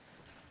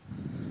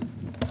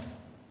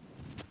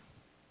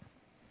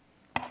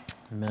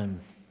Amen.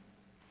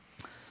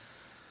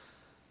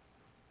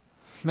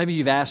 Maybe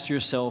you've asked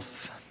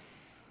yourself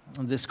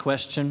this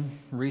question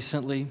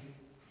recently.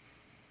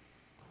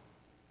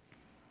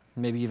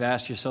 Maybe you've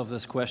asked yourself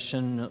this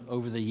question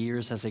over the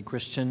years as a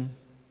Christian.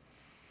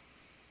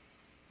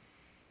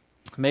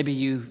 Maybe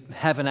you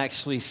haven't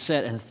actually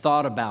said and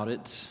thought about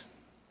it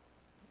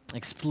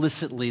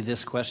explicitly,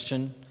 this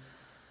question,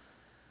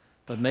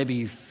 but maybe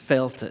you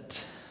felt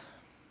it.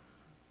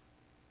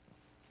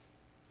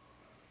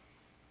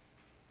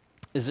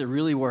 Is it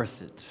really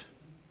worth it?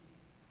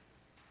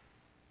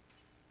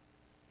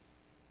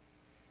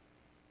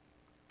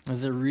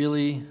 Is it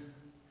really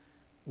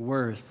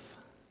worth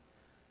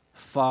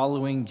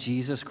following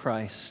Jesus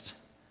Christ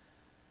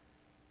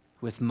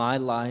with my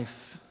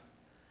life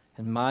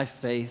and my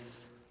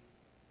faith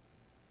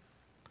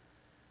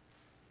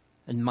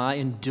and my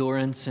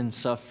endurance in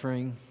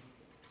suffering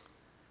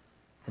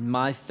and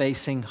my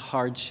facing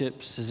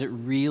hardships? Is it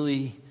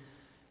really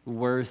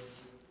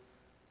worth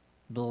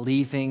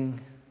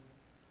believing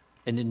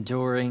and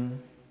enduring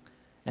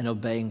and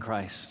obeying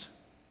Christ?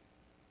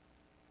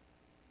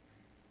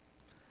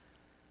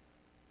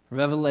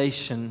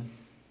 Revelation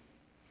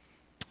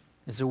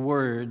is a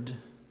word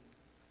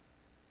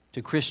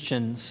to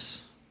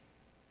Christians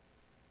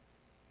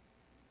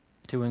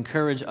to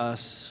encourage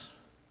us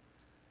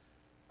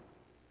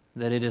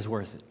that it is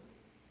worth it.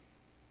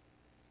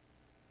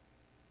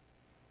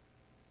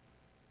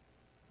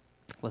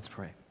 Let's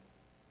pray.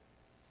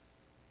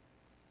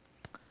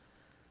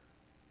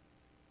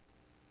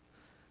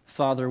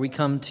 Father, we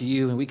come to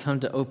you and we come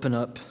to open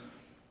up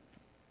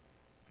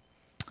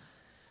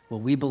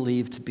what we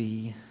believe to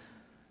be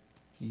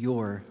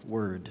your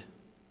word.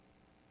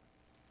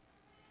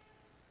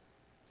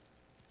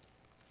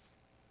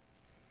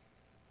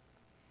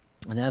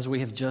 And as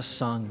we have just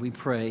sung, we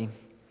pray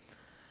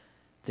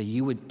that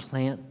you would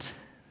plant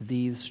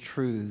these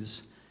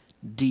truths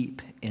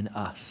deep in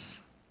us.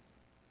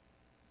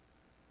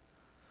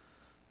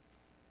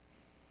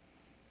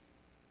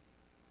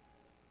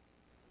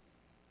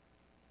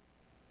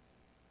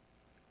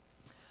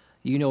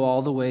 You know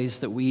all the ways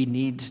that we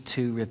need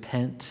to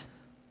repent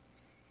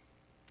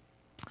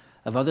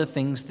of other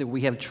things that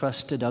we have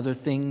trusted, other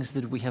things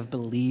that we have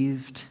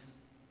believed,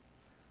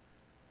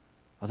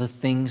 other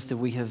things that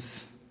we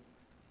have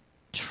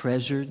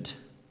treasured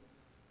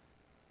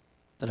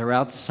that are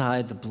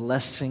outside the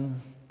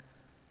blessing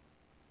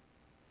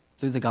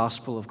through the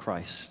gospel of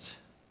Christ.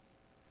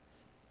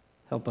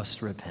 Help us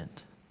to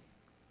repent.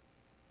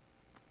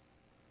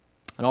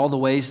 And all the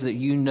ways that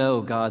you know,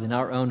 God, in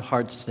our own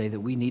hearts today that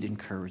we need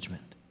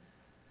encouragement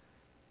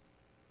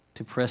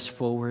to press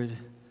forward,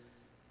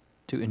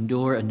 to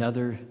endure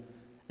another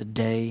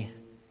day,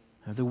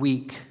 another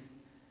week,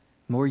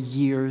 more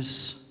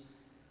years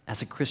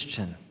as a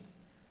Christian.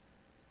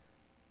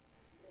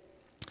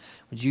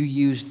 Would you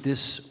use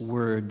this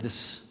word,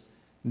 this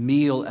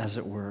meal, as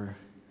it were,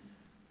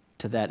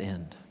 to that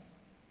end?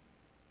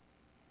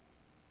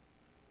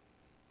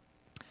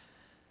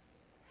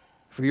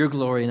 For your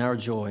glory and our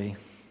joy,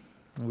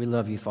 we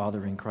love you,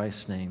 Father, in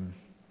Christ's name.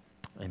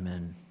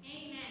 Amen.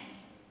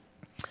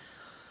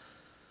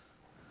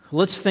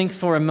 Let's think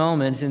for a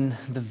moment in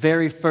the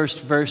very first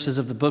verses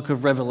of the book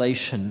of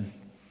Revelation.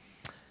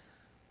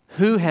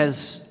 Who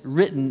has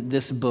written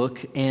this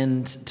book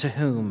and to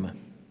whom?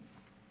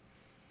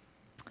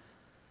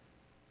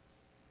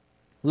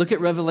 Look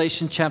at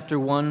Revelation chapter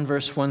 1,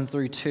 verse 1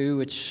 through 2,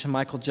 which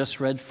Michael just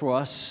read for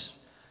us.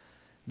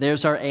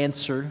 There's our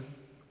answer,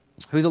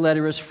 who the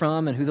letter is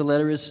from and who the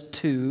letter is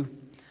to.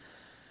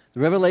 The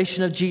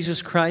revelation of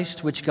Jesus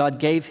Christ, which God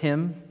gave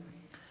him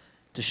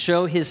to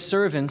show his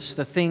servants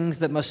the things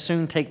that must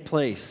soon take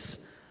place.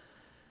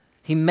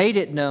 He made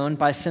it known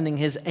by sending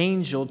his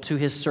angel to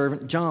his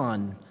servant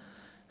John,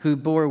 who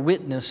bore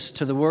witness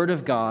to the word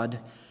of God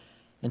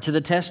and to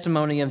the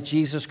testimony of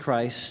Jesus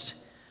Christ,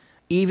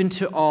 even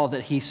to all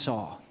that he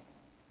saw.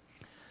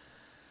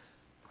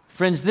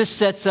 Friends, this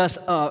sets us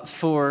up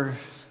for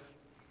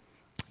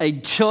a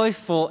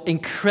joyful,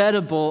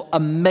 incredible,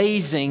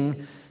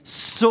 amazing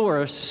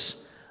source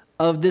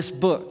of this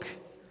book,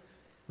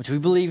 which we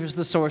believe is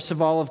the source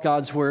of all of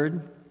God's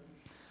word.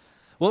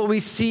 What we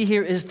see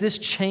here is this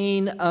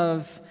chain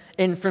of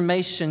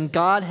information.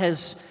 God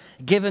has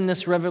given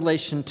this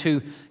revelation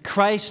to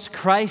Christ.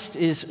 Christ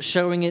is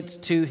showing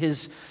it to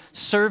his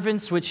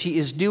servants, which he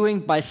is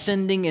doing by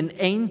sending an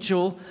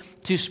angel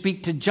to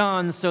speak to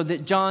John so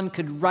that John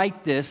could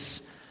write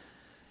this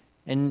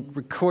and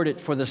record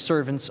it for the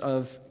servants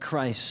of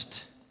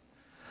Christ.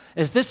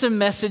 Is this a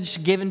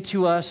message given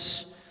to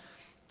us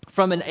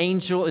from an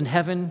angel in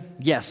heaven?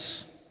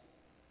 Yes.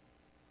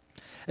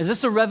 Is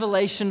this a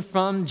revelation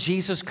from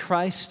Jesus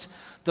Christ,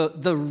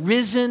 the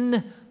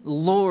risen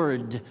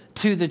Lord,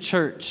 to the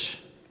church?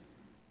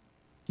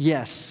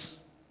 Yes.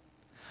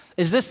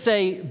 Is this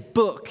a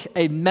book,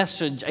 a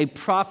message, a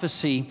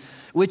prophecy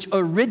which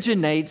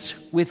originates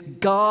with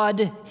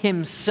God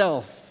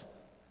himself?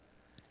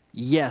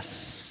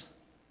 Yes.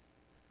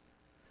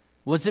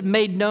 Was it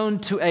made known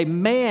to a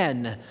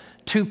man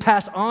to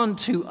pass on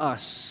to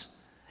us?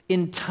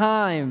 in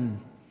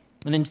time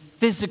and in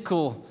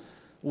physical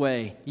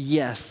way?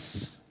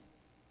 Yes.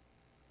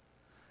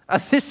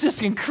 This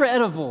is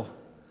incredible.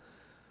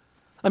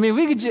 I mean,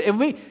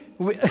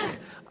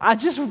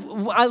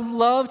 I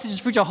love to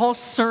just preach a whole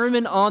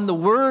sermon on the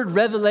word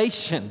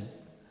revelation.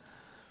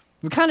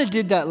 We kind of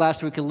did that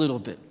last week a little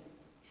bit.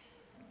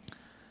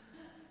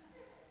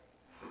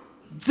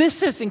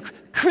 This is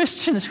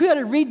Christians, we ought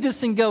to read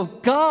this and go,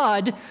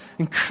 God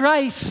and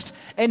Christ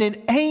and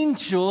an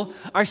angel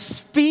are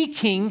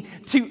speaking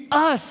to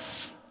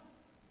us.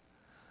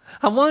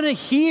 I want to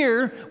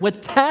hear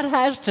what that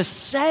has to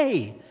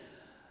say.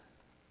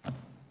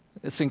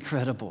 It's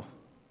incredible.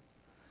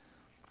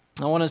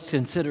 I want us to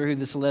consider who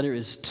this letter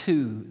is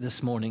to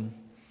this morning.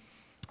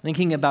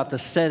 Thinking about the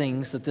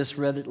settings that this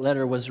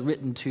letter was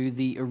written to,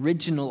 the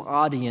original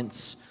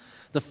audience,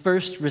 the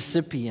first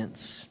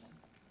recipients.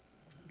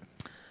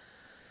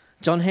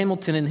 John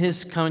Hamilton, in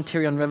his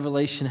commentary on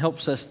Revelation,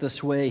 helps us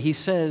this way. He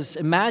says,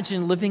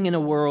 imagine living in a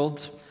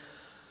world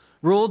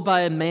ruled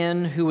by a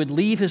man who would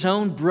leave his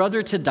own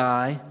brother to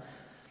die,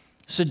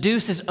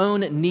 seduce his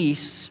own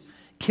niece,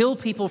 kill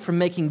people for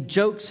making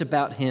jokes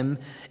about him,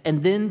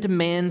 and then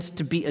demand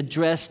to be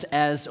addressed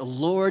as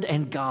Lord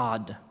and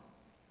God.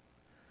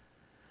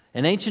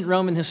 An ancient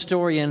Roman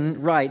historian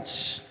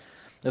writes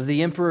of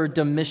the Emperor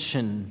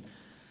Domitian,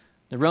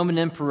 the Roman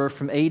emperor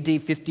from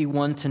AD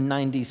 51 to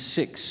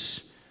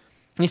 96.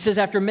 He says,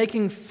 after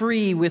making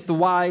free with the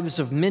wives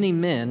of many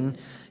men,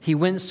 he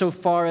went so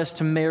far as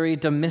to marry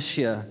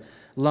Domitia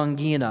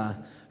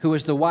Longina, who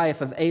was the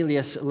wife of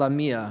Aelius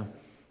Lamia.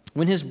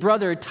 When his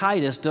brother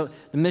Titus,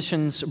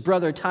 Domitian's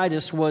brother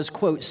Titus, was,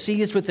 quote,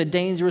 seized with a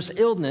dangerous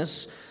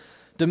illness,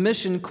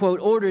 Domitian, quote,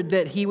 ordered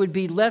that he would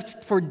be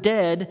left for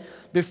dead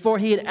before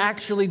he had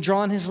actually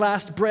drawn his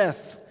last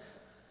breath.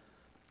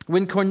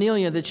 When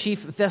Cornelia, the chief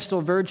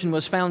Vestal virgin,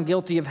 was found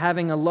guilty of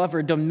having a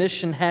lover,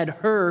 Domitian had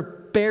her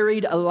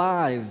buried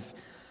alive,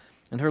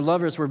 and her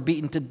lovers were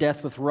beaten to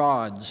death with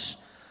rods.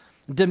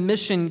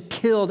 Domitian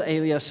killed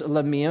Aelius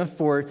Lamia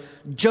for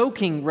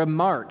joking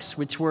remarks,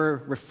 which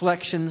were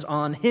reflections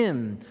on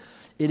him.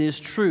 It is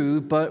true,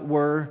 but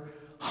were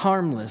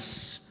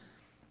harmless.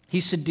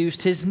 He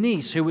seduced his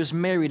niece, who was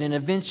married, and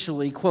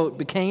eventually, quote,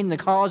 became the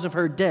cause of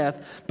her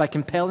death by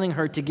compelling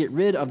her to get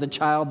rid of the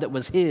child that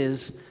was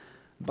his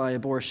by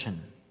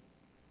abortion.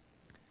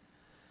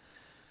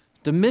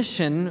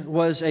 Domitian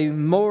was a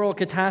moral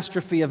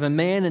catastrophe of a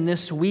man, and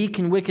this weak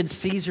and wicked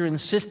Caesar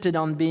insisted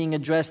on being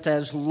addressed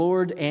as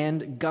Lord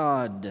and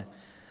God,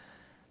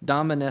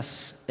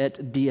 Dominus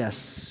et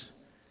Deus.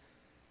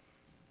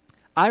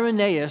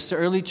 Irenaeus, the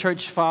early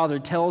church father,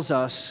 tells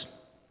us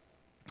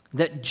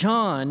that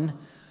John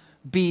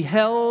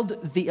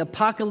beheld the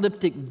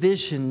apocalyptic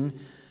vision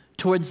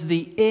towards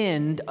the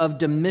end of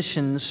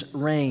Domitian's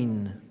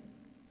reign.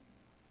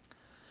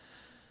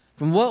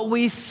 From what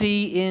we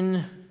see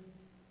in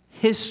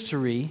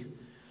history,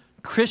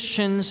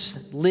 Christians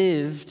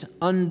lived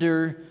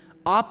under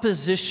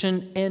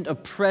opposition and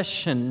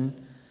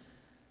oppression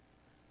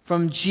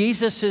from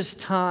Jesus'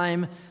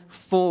 time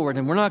forward.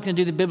 And we're not going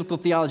to do the biblical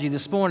theology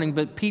this morning,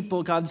 but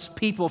God's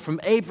people from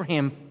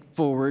Abraham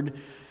forward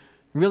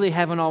really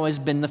haven't always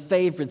been the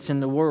favorites in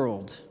the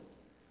world.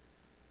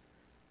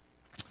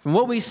 From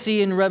what we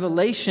see in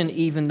Revelation,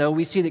 even though,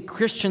 we see that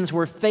Christians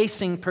were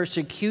facing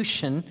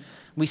persecution.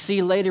 We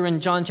see later in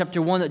John chapter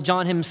 1 that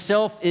John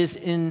himself is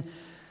in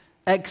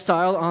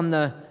exile on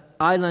the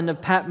island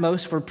of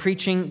Patmos for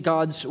preaching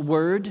God's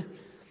word.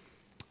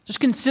 Just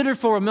consider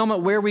for a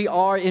moment where we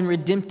are in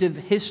redemptive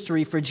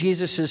history for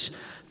Jesus'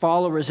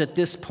 followers at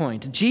this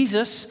point.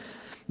 Jesus,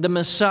 the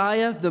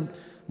Messiah, the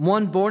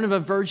one born of a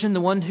virgin,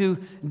 the one who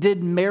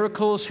did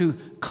miracles, who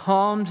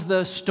calmed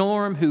the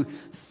storm, who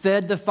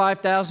fed the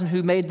 5,000,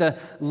 who made the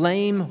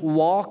lame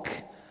walk,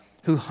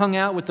 who hung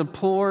out with the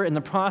poor and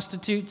the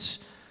prostitutes,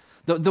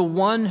 the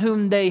one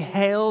whom they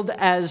hailed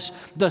as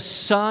the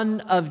Son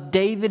of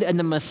David and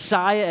the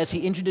Messiah as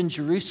he entered in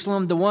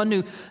Jerusalem, the one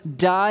who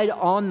died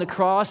on the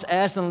cross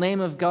as the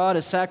Lamb of God,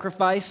 a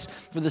sacrifice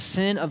for the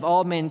sin of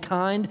all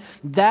mankind.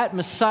 That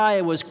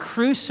Messiah was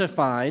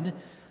crucified,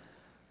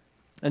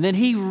 and then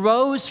he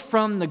rose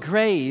from the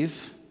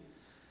grave,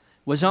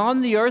 was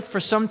on the earth for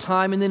some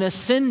time, and then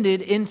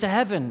ascended into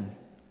heaven.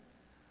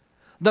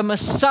 The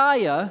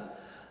Messiah,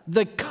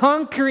 the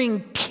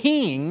conquering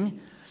King,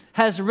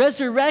 has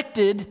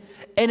resurrected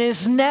and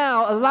is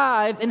now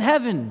alive in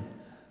heaven.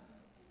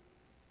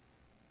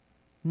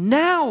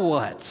 Now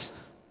what?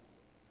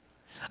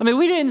 I mean,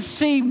 we didn't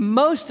see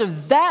most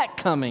of that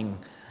coming,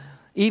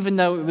 even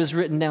though it was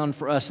written down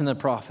for us in the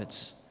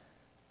prophets.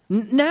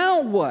 Now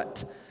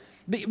what?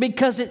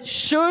 Because it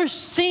sure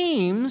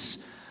seems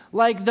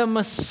like the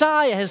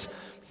Messiah has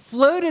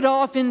floated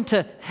off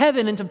into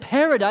heaven, into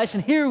paradise,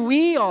 and here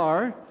we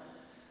are.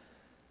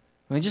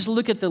 I mean, just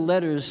look at the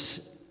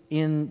letters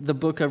in the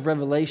book of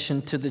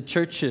Revelation to the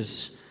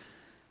churches.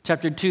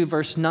 Chapter 2,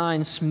 verse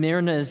 9,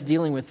 Smyrna is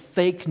dealing with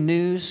fake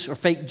news, or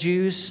fake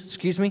Jews,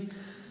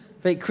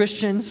 fake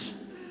Christians.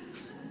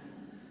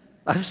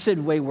 I've said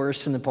way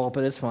worse in the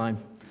pulpit, it's fine.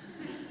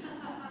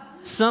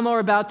 Some are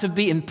about to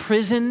be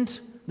imprisoned.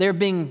 They're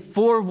being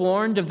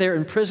forewarned of their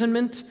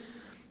imprisonment.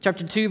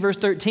 Chapter 2, verse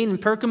 13, in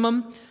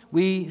Pergamum,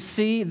 we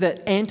see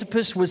that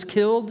Antipas was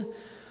killed.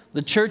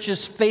 The church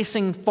is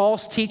facing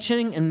false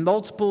teaching in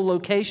multiple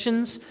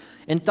locations.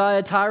 In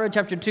Thyatira,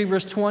 chapter 2,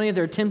 verse 20,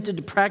 they're tempted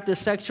to practice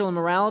sexual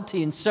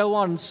immorality and so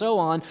on and so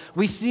on.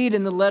 We see it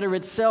in the letter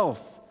itself.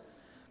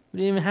 We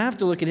didn't even have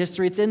to look at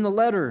history. It's in the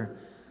letter.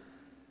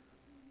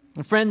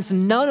 And friends,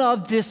 none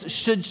of this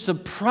should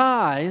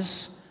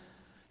surprise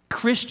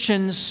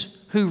Christians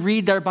who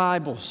read their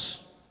Bibles.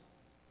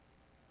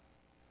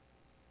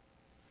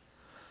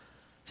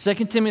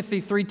 2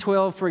 Timothy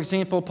 3:12, for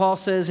example, Paul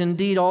says,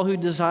 "Indeed, all who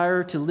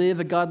desire to live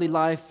a godly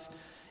life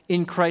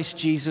in Christ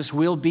Jesus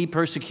will be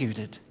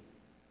persecuted."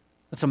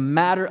 That's a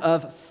matter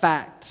of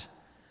fact.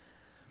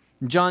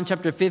 In John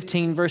chapter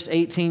 15, verse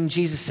 18,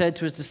 Jesus said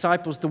to his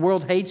disciples, "The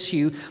world hates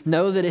you.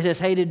 Know that it has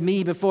hated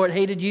me before it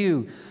hated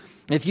you.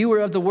 If you were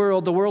of the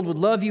world would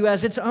love you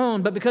as its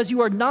own. But because you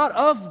are not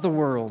of the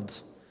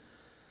world,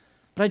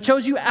 but I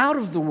chose you out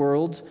of the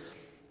world,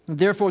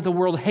 therefore the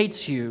world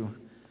hates you.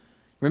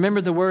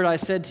 Remember the word I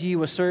said to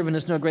you, a servant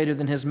is no greater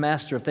than his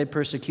master. If they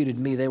persecuted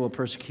me, they will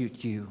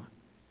persecute you."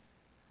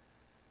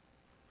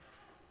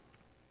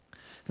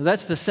 So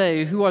that's to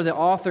say, who are the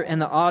author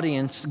and the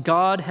audience?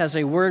 God has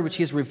a word which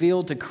he has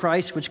revealed to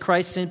Christ, which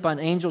Christ sent by an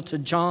angel to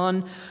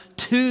John,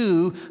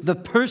 to the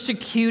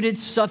persecuted,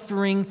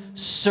 suffering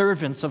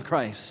servants of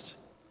Christ.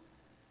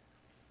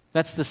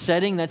 That's the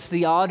setting, that's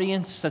the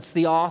audience, that's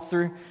the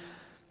author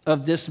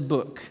of this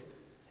book.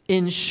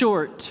 In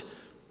short,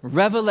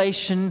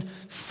 revelation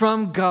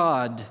from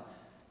God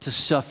to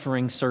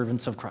suffering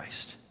servants of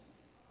Christ.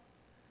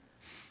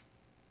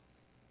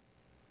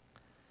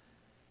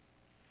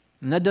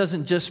 And that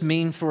doesn't just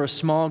mean for a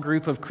small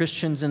group of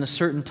Christians in a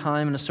certain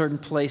time and a certain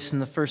place in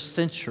the first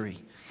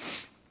century.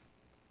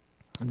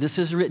 This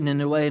is written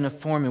in a way, in a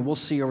form, and we'll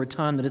see over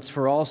time that it's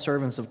for all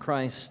servants of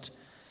Christ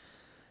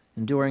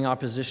enduring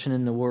opposition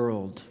in the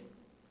world.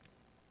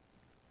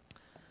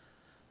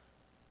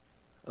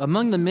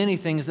 Among the many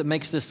things that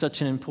makes this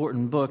such an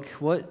important book,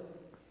 what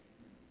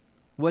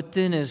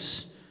then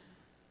is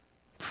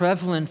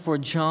prevalent for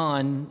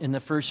John in the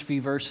first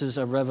few verses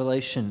of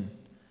Revelation?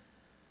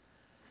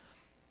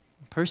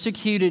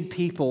 Persecuted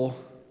people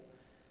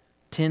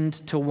tend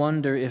to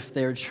wonder if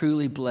they're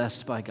truly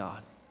blessed by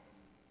God.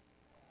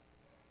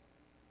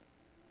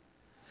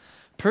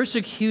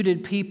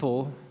 Persecuted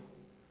people,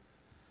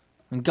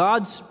 and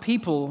God's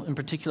people in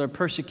particular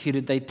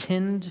persecuted, they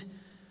tend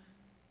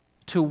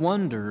to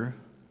wonder,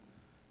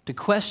 to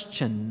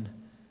question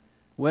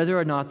whether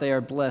or not they are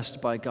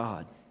blessed by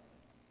God.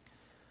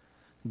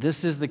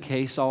 This is the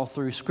case all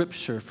through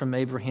Scripture from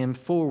Abraham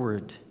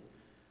forward.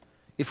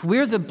 If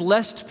we're the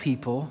blessed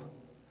people,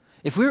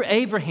 if we're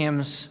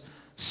Abraham's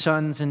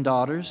sons and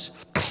daughters,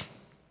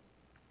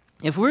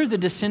 if we're the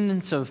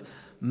descendants of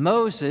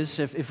Moses,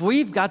 if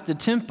we've got the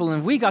temple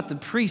and we got the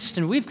priest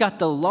and we've got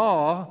the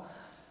law,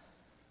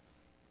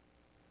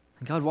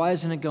 God, why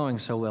isn't it going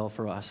so well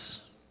for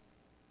us?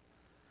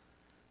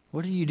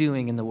 What are you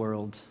doing in the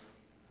world?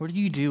 What are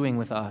you doing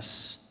with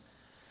us?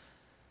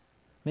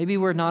 Maybe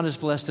we're not as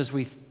blessed as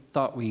we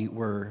thought we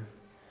were.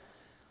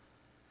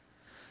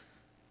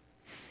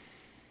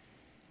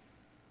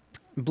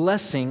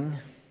 Blessing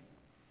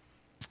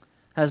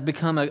has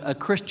become a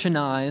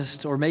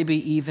Christianized, or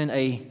maybe even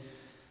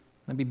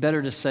maybe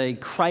better to say,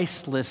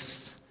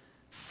 Christless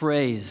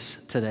phrase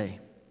today.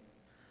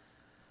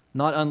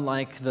 Not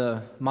unlike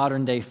the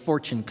modern day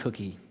fortune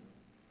cookie.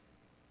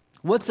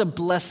 What's a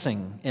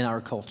blessing in our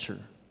culture?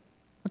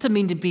 What's it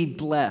mean to be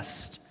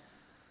blessed?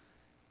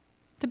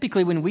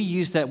 Typically, when we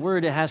use that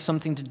word, it has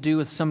something to do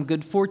with some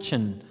good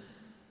fortune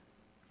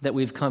that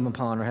we've come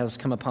upon or has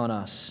come upon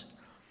us.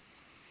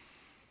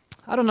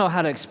 I don't know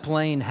how to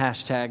explain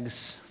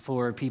hashtags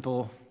for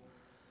people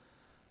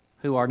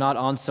who are not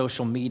on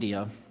social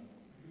media.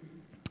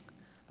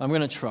 I'm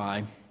going to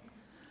try.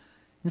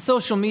 In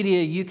social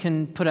media, you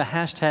can put a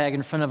hashtag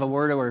in front of a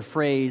word or a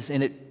phrase,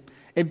 and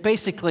it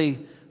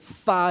basically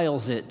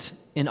files it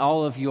in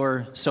all of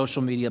your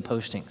social media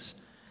postings.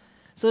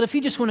 So that if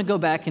you just want to go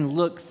back and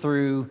look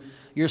through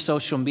your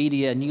social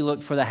media and you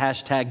look for the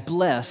hashtag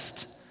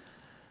blessed,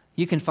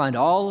 you can find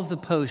all of the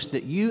posts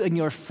that you and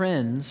your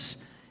friends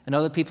and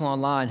other people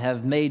online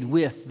have made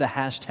with the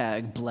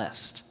hashtag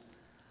blessed.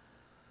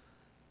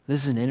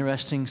 This is an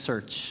interesting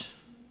search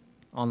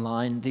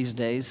online these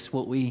days,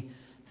 what we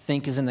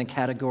think is in the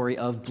category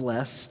of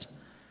blessed.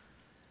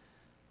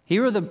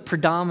 Here are the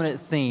predominant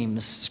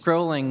themes,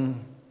 scrolling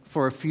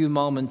for a few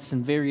moments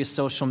in various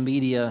social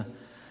media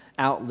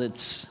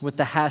outlets with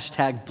the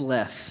hashtag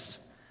blessed.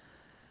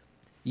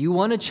 You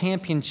won a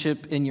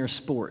championship in your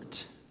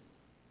sport.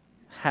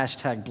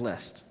 Hashtag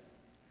blessed.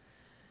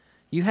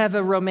 You have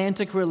a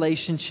romantic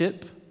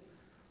relationship,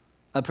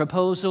 a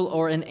proposal,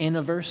 or an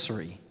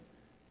anniversary.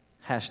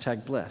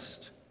 Hashtag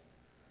blessed.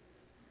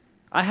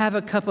 I have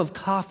a cup of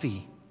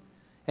coffee,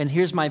 and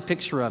here's my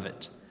picture of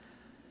it.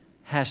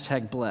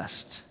 Hashtag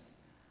blessed.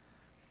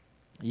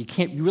 You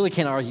really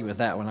can't argue with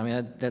that one. I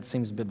mean, that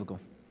seems biblical.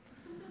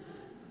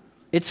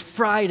 It's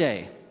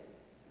Friday,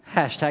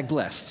 hashtag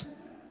blessed.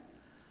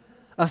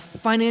 A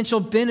financial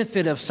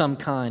benefit of some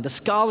kind, a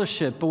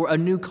scholarship or a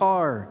new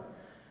car,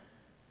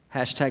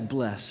 hashtag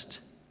blessed.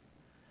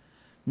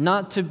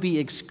 Not to be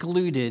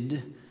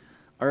excluded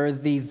are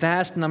the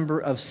vast number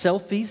of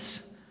selfies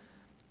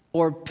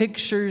or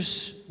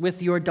pictures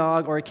with your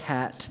dog or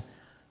cat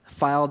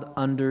filed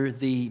under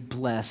the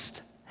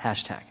blessed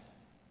hashtag.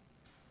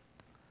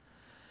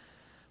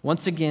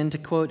 Once again, to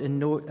quote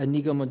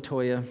Inigo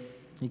Montoya,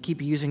 you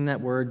keep using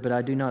that word, but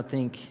I do not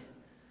think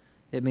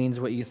it means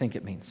what you think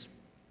it means.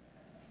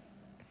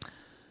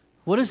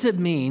 What does it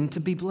mean to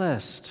be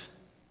blessed?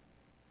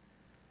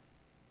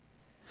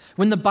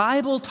 When the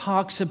Bible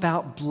talks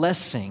about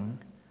blessing,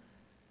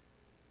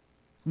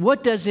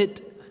 what does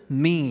it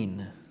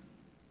mean?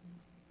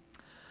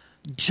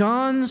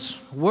 John's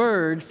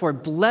word for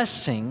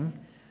blessing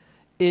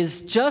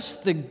is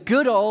just the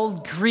good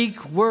old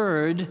Greek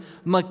word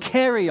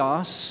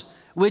makarios,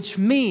 which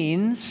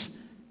means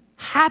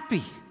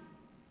happy.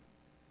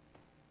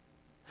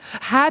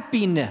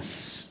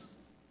 Happiness.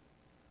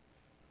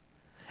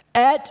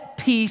 At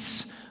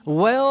peace,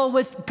 well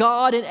with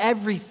God and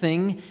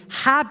everything,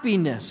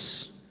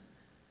 happiness.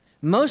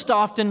 Most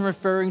often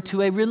referring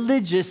to a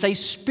religious, a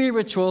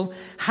spiritual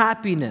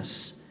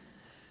happiness.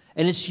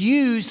 And it's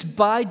used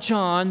by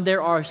John.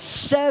 There are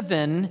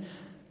 7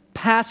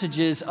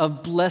 passages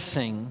of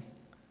blessing,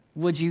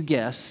 would you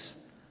guess,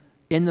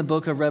 in the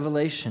book of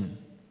Revelation.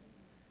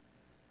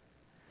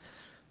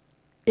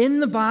 In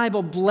the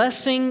Bible,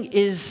 blessing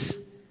is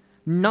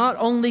not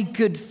only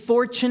good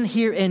fortune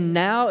here and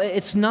now,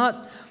 it's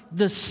not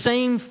the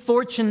same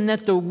fortune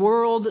that the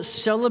world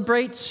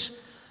celebrates.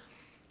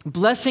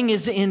 Blessing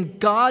is in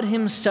God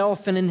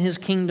Himself and in His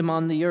kingdom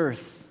on the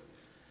earth.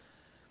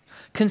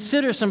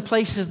 Consider some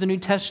places the New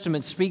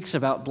Testament speaks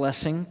about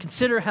blessing.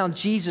 Consider how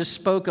Jesus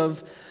spoke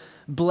of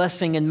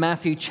blessing in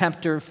Matthew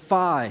chapter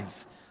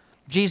 5.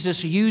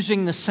 Jesus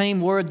using the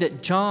same word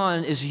that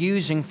John is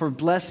using for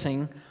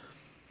blessing.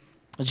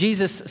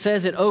 Jesus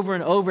says it over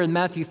and over in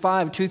Matthew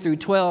 5, 2 through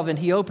 12, and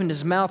He opened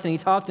His mouth and He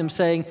taught them,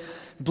 saying,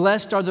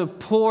 "Blessed are the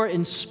poor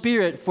in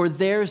spirit, for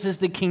theirs is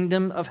the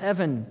kingdom of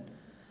heaven.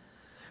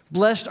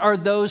 Blessed are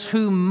those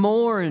who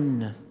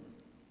mourn."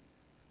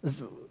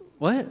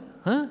 What?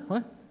 Huh?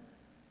 What?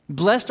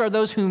 Blessed are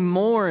those who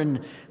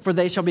mourn, for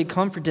they shall be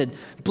comforted.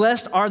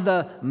 Blessed are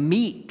the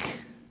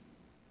meek,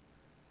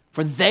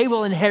 for they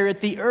will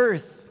inherit the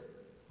earth.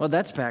 Well,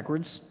 that's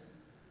backwards.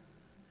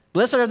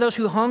 Blessed are those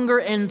who hunger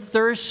and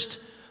thirst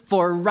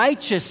for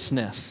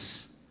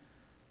righteousness,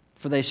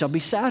 for they shall be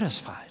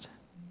satisfied.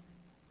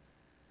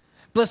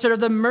 Blessed are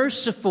the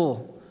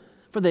merciful,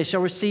 for they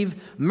shall receive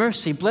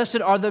mercy.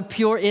 Blessed are the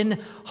pure in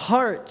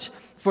heart,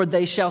 for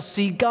they shall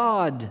see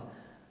God.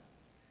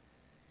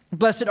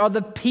 Blessed are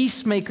the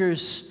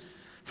peacemakers,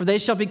 for they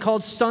shall be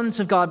called sons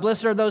of God.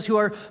 Blessed are those who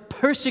are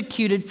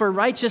persecuted for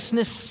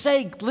righteousness'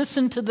 sake.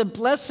 Listen to the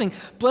blessing.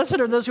 Blessed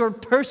are those who are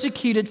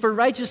persecuted for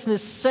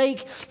righteousness'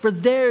 sake, for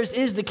theirs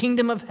is the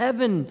kingdom of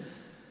heaven.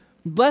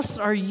 Blessed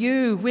are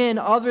you when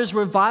others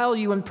revile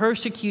you and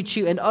persecute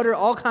you and utter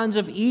all kinds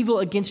of evil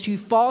against you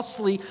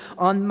falsely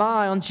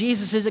on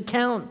Jesus'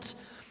 account.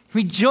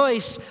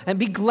 Rejoice and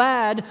be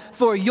glad,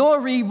 for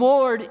your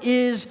reward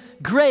is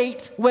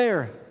great.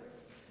 Where?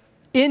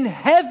 In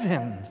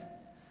heaven.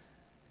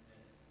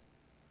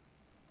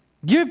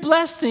 Your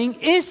blessing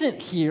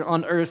isn't here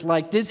on earth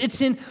like this.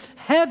 It's in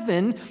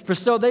heaven, for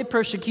so they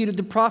persecuted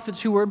the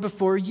prophets who were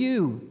before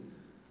you.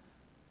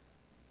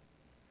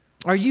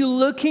 Are you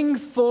looking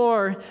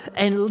for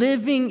and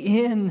living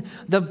in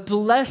the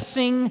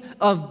blessing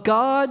of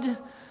God?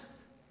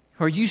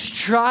 Are you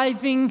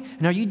striving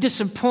and are you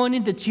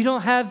disappointed that you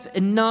don't have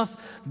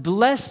enough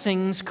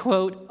blessings,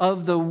 quote,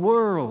 of the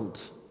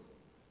world?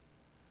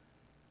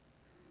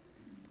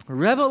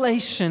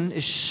 Revelation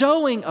is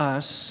showing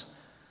us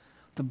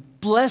the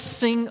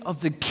blessing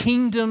of the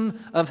kingdom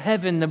of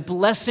heaven, the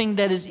blessing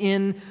that is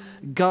in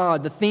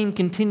God. The theme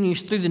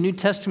continues through the New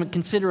Testament.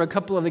 Consider a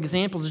couple of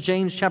examples.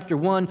 James chapter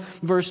 1,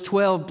 verse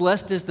 12.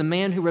 Blessed is the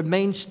man who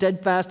remains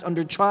steadfast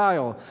under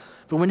trial,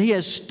 for when he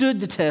has stood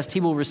the test, he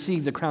will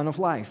receive the crown of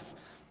life.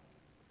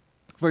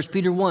 1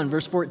 Peter 1,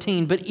 verse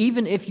 14. But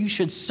even if you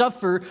should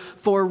suffer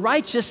for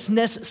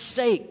righteousness'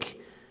 sake,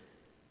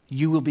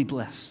 you will be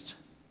blessed.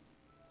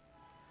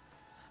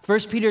 1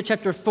 Peter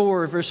chapter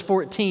 4, verse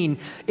 14,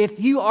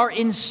 if you are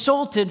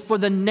insulted for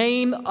the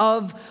name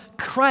of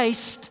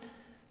Christ,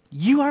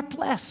 you are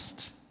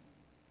blessed.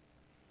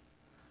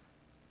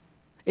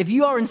 If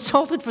you are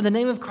insulted for the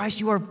name of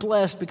Christ, you are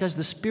blessed because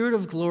the Spirit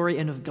of glory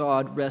and of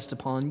God rests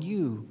upon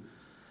you.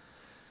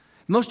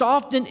 Most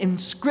often in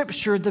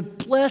Scripture, the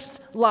blessed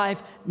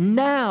life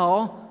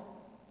now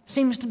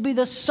seems to be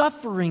the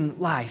suffering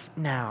life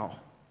now.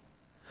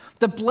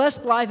 The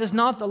blessed life is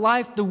not the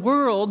life the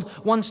world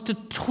wants to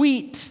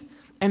tweet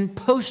and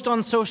post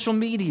on social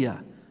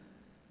media.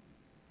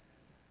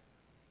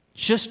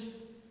 Just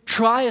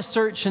try a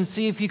search and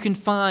see if you can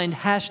find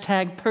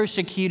hashtag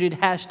persecuted,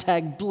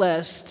 hashtag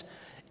blessed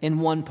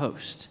in one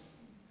post.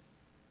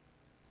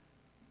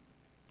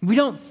 We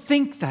don't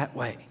think that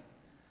way.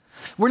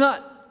 We're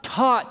not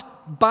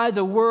taught by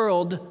the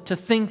world to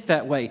think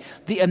that way.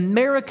 The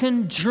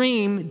American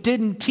dream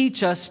didn't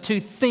teach us to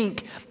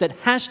think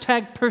that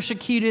hashtag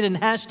persecuted and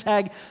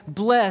hashtag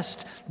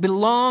blessed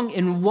belong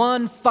in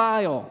one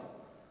file,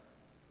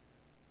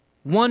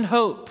 one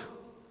hope,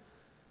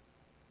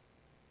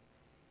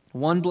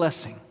 one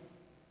blessing.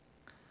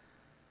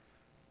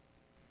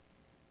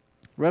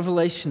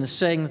 Revelation is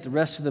saying that the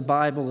rest of the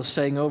Bible is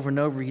saying over and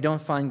over, you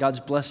don't find God's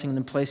blessing in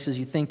the places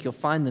you think you'll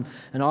find them,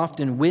 and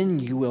often when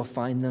you will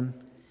find them.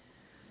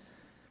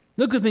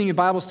 Look with me in your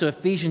Bibles to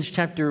Ephesians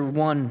chapter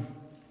 1.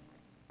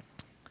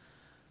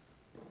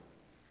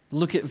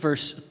 Look at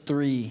verse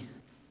 3.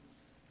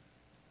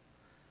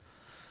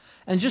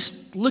 And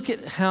just look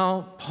at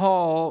how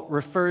Paul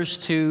refers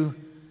to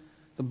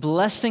the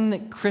blessing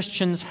that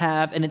Christians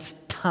have and its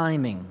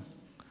timing.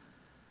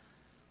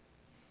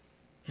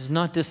 It's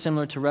not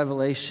dissimilar to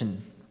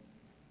Revelation.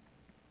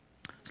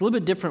 It's a little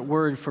bit different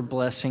word for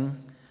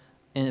blessing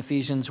in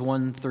Ephesians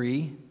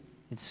 1:3.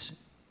 It's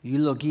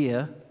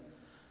eulogia.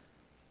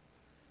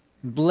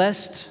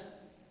 Blessed,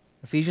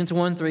 Ephesians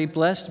 1:3,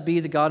 blessed be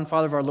the God and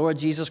Father of our Lord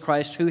Jesus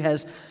Christ, who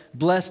has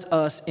blessed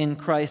us in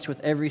Christ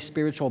with every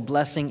spiritual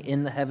blessing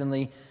in the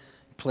heavenly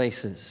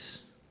places.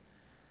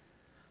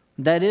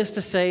 That is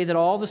to say that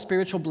all the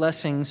spiritual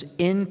blessings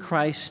in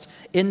Christ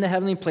in the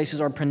heavenly places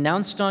are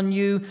pronounced on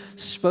you,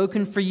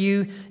 spoken for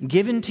you,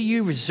 given to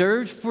you,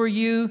 reserved for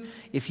you.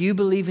 If you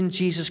believe in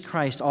Jesus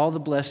Christ, all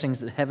the blessings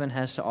that heaven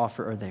has to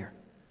offer are there.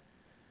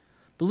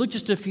 But look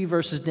just a few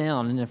verses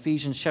down in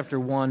Ephesians chapter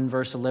 1,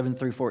 verse 11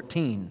 through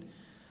 14.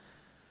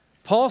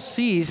 Paul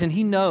sees and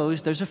he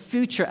knows there's a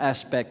future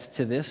aspect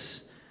to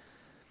this.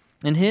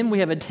 In him we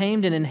have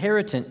attained an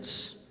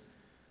inheritance.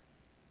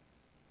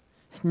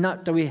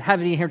 Not that we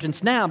have any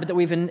inheritance now, but that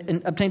we've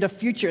obtained a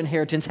future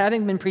inheritance,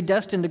 having been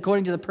predestined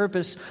according to the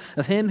purpose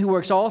of Him who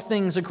works all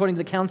things according to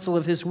the counsel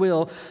of His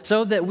will,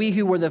 so that we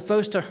who were the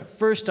first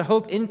to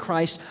hope in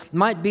Christ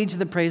might be to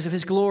the praise of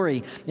His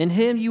glory. In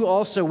Him you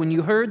also, when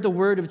you heard the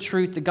word of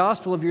truth, the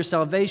gospel of your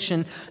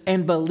salvation,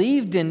 and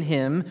believed in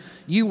Him,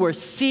 you were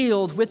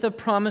sealed with the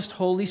promised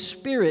Holy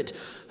Spirit,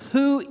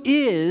 who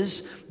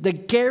is the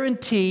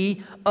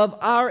guarantee of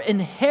our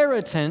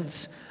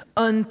inheritance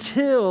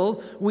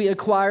until we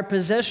acquire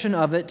possession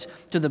of it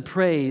to the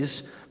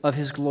praise of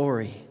His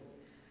glory.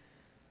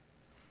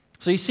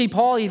 So you see,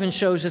 Paul even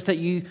shows us that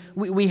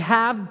we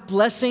have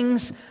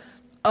blessings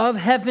of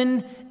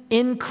heaven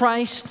in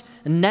Christ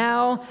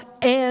now,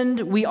 and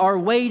we are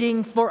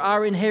waiting for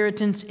our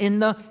inheritance in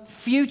the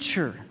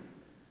future.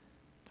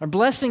 Our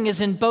blessing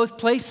is in both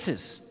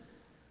places.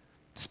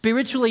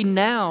 Spiritually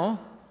now,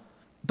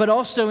 but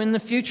also in the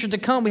future to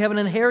come. We have an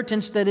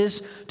inheritance that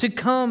is to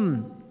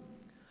come.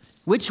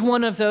 Which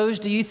one of those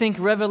do you think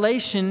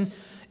Revelation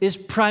is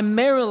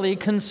primarily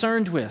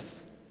concerned with?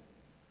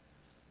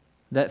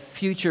 That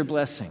future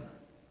blessing.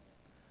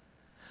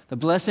 The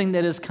blessing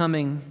that is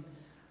coming,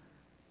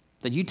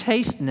 that you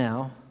taste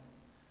now,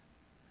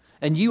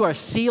 and you are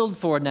sealed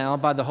for now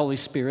by the Holy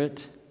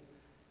Spirit,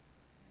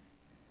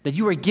 that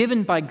you are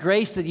given by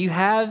grace, that you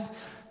have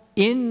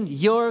in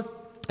your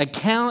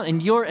account,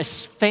 in your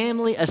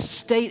family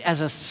estate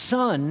as a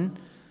son.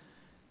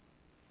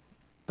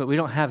 But we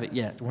don't have it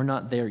yet. We're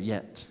not there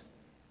yet.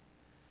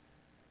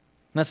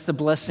 That's the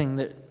blessing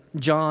that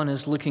John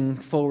is looking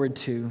forward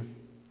to.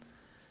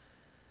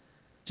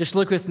 Just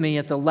look with me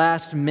at the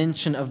last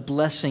mention of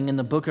blessing in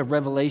the book of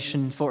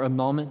Revelation for a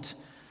moment.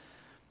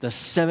 The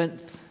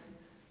seventh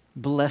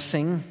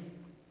blessing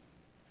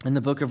in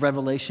the book of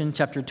Revelation,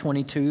 chapter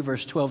 22,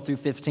 verse 12 through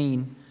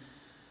 15.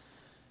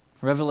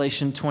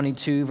 Revelation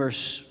 22,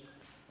 verse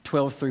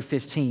 12 through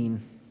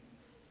 15.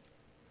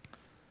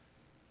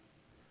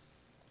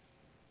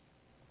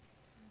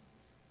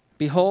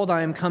 Behold,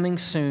 I am coming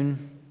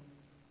soon,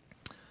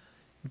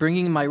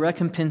 bringing my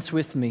recompense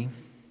with me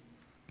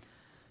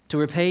to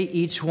repay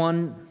each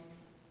one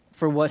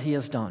for what he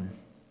has done.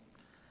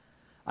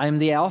 I am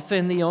the Alpha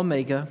and the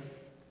Omega,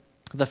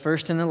 the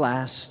first and the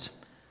last,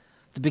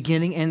 the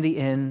beginning and the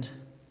end.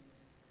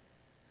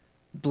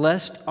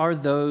 Blessed are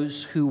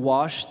those who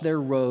wash their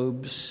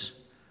robes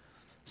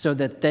so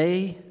that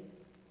they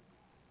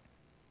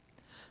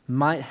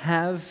might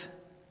have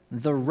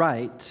the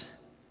right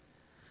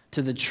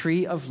to the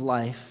tree of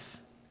life,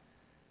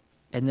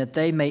 and that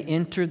they may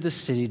enter the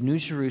city, New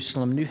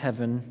Jerusalem, New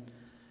Heaven,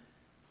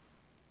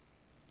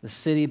 the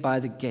city by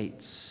the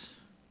gates,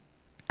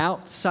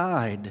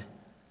 outside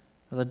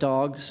of the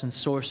dogs and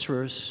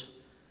sorcerers,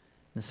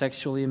 and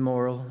sexually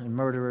immoral, and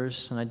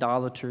murderers, and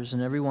idolaters,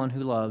 and everyone who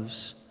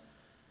loves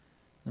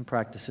and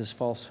practices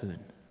falsehood.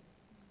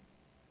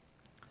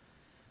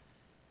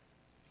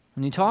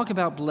 When you talk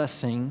about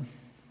blessing,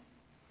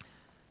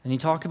 and you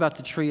talk about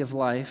the tree of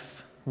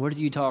life, what are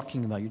you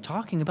talking about? You're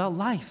talking about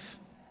life.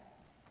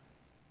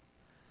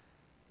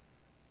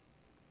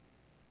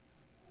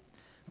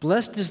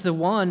 Blessed is the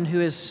one who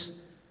has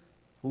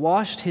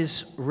washed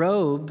his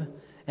robe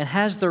and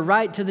has the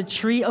right to the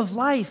tree of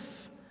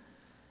life.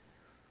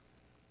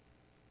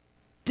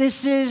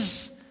 This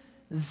is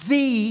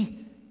the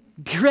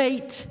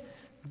great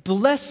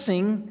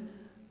blessing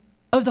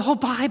of the whole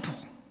Bible.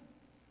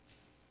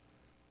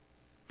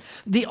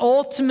 The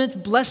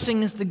ultimate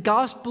blessing is the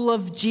gospel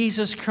of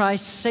Jesus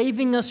Christ,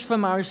 saving us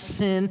from our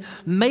sin,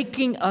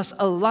 making us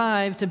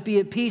alive to be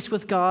at peace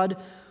with God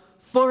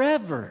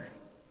forever.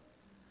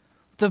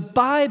 The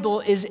Bible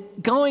is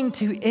going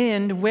to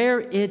end where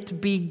it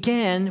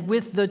began,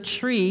 with the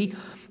tree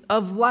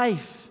of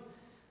life.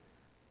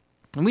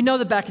 And we know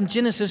that back in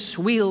Genesis,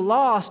 we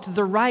lost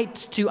the right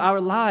to our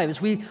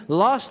lives. We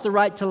lost the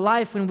right to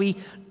life when we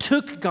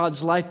took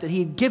God's life that He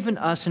had given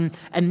us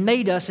and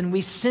made us, and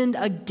we sinned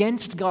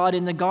against God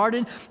in the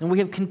garden, and we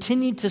have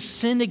continued to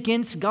sin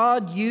against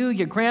God. You,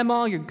 your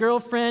grandma, your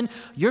girlfriend,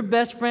 your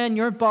best friend,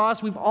 your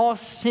boss, we've all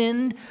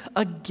sinned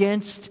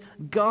against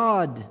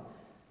God.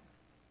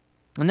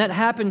 And that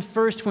happened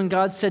first when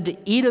God said to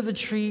eat of the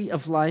tree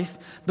of life,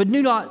 but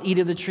do not eat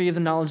of the tree of the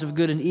knowledge of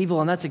good and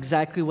evil. And that's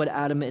exactly what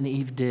Adam and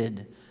Eve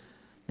did.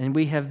 And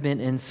we have been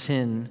in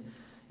sin,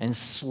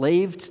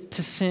 enslaved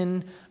to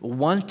sin,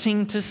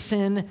 wanting to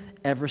sin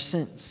ever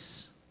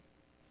since.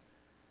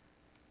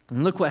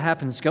 And look what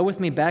happens. Go with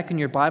me back in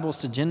your Bibles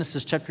to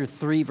Genesis chapter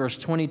 3, verse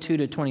 22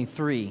 to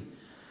 23.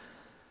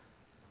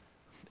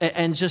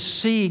 And just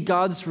see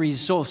God's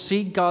result,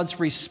 see God's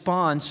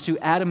response to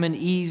Adam and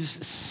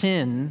Eve's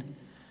sin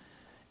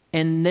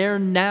and their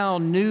now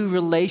new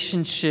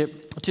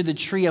relationship to the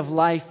tree of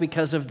life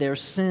because of their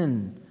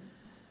sin.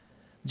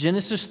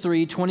 Genesis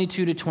 3,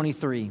 22 to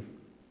 23.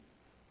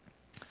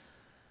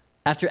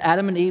 After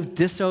Adam and Eve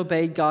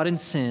disobeyed God in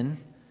sin,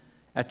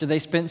 after they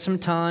spent some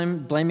time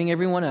blaming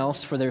everyone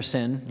else for their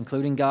sin,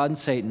 including God and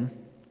Satan,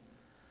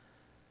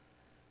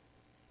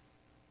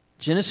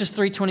 Genesis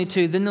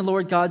 3:22, then the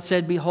Lord God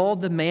said, behold,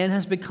 the man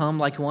has become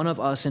like one of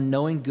us in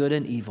knowing good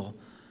and evil.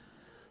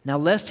 Now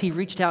lest he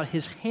reached out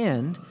his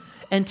hand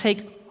and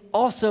take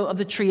also of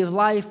the tree of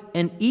life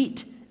and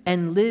eat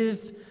and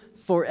live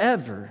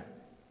forever.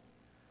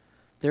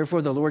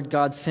 Therefore the Lord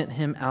God sent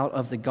him out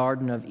of the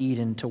Garden of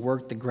Eden to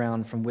work the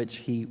ground from which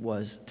he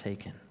was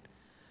taken.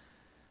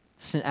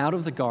 Sent out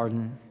of the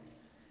garden,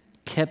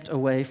 kept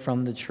away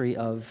from the tree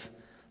of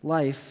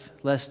life,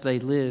 lest they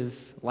live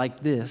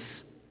like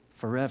this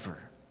forever.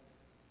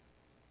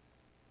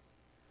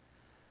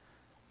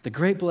 The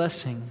great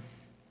blessing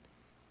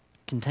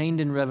contained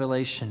in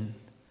Revelation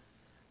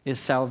is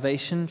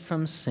salvation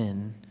from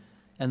sin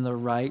and the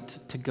right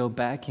to go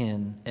back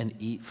in and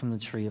eat from the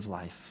tree of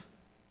life.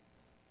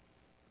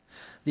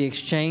 The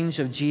exchange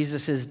of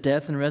Jesus'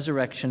 death and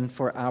resurrection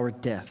for our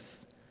death.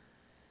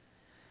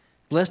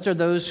 Blessed are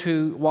those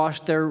who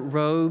wash their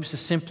robes, a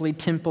simply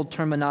temple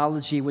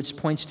terminology which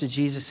points to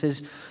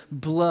Jesus'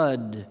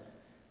 blood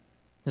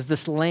as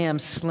this lamb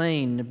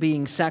slain,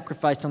 being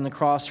sacrificed on the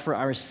cross for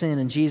our sin,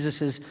 and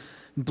Jesus'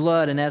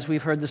 blood, and as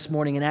we've heard this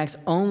morning in Acts,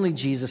 only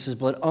Jesus'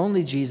 blood,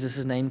 only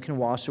Jesus' name can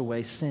wash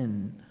away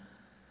sin.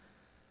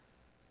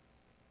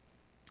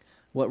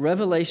 What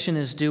Revelation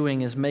is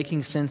doing is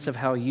making sense of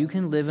how you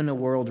can live in a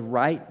world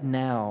right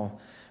now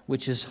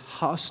which is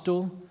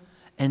hostile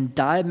and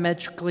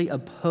diametrically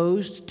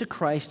opposed to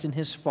Christ and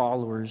His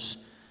followers,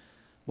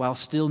 while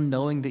still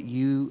knowing that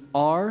you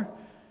are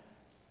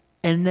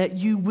and that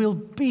you will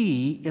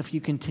be, if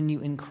you continue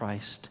in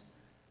Christ,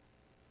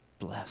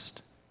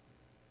 blessed.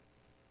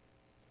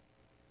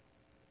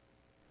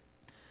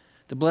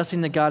 The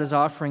blessing that God is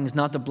offering is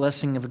not the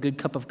blessing of a good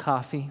cup of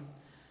coffee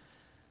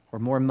or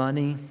more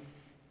money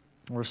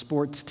or a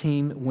sports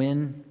team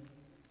win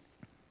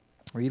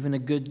or even a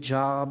good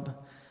job.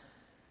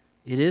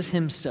 It is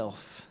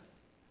Himself,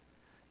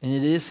 and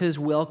it is His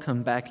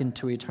welcome back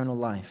into eternal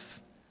life.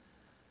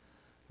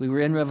 We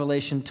were in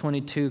Revelation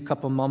 22 a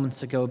couple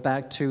moments ago.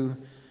 Back to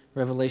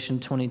Revelation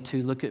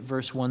 22. Look at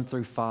verse 1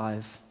 through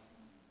 5.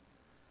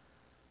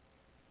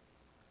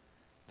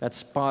 That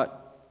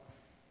spot,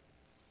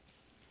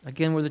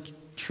 again, where the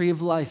tree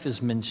of life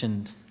is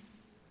mentioned.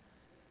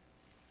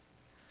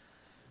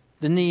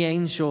 Then the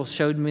angel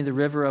showed me the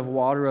river of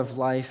water of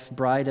life,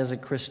 bright as a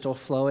crystal,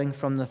 flowing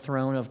from the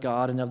throne of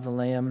God and of the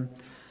Lamb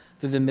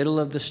through the middle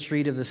of the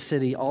street of the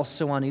city.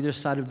 Also on either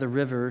side of the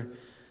river,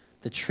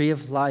 the tree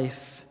of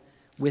life,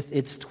 with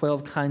its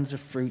 12 kinds of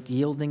fruit,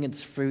 yielding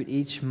its fruit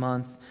each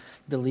month.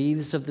 The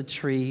leaves of the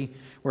tree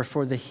were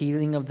for the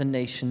healing of the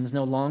nations.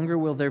 No longer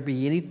will there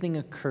be anything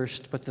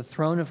accursed, but the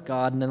throne of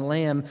God and the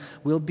Lamb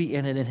will be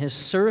in it, and His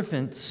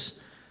servants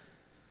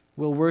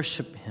will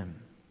worship Him.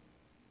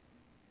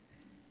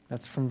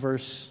 That's from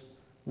verse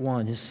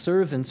 1. His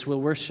servants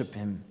will worship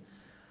Him.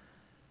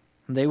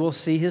 They will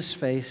see His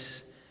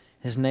face.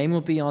 His name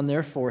will be on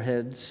their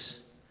foreheads,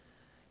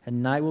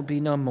 and night will be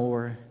no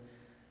more.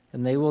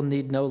 And they will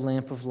need no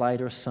lamp of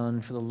light or sun,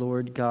 for the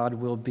Lord God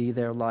will be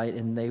their light,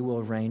 and they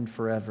will reign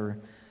forever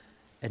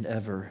and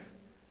ever.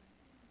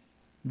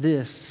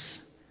 This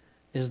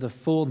is the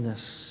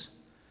fullness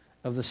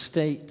of the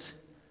state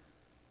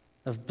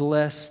of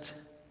blessed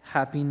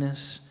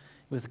happiness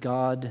with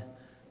God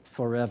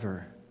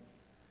forever.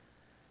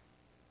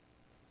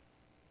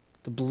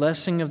 The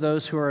blessing of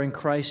those who are in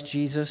Christ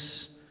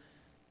Jesus,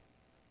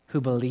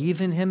 who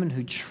believe in him and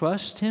who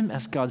trust him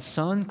as God's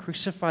Son,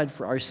 crucified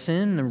for our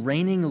sin and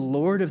reigning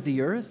Lord of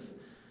the earth.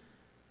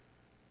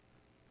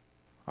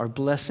 Our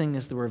blessing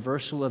is the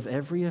reversal of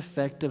every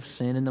effect of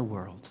sin in the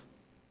world.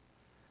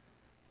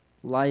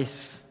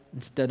 Life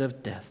instead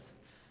of death.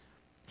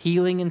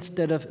 Healing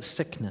instead of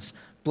sickness.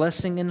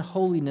 Blessing and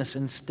holiness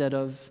instead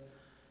of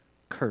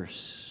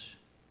curse.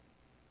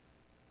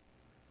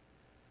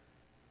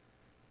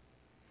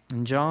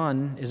 And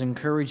John is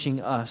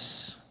encouraging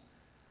us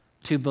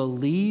to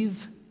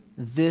believe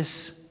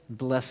this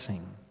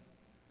blessing.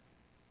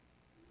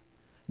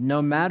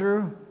 No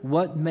matter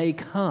what may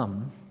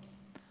come,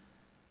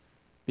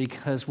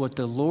 because what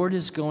the Lord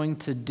is going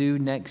to do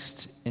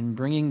next in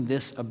bringing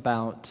this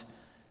about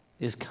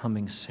is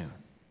coming soon.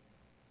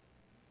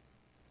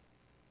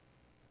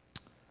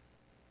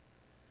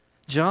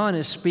 John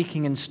is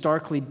speaking in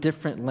starkly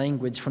different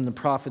language from the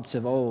prophets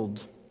of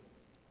old.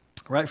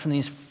 Right from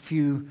these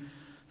few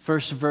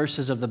first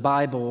verses of the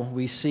Bible,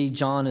 we see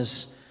John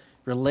is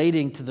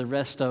relating to the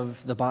rest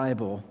of the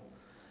Bible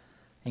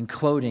and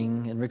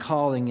quoting and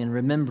recalling and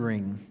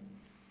remembering.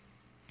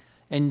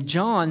 And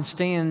John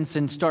stands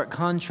in stark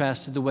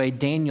contrast to the way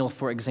Daniel,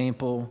 for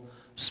example,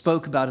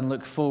 spoke about and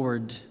looked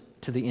forward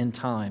to the end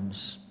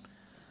times.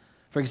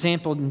 For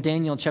example, in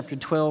Daniel chapter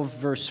 12,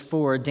 verse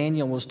 4,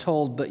 Daniel was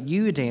told, "But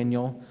you,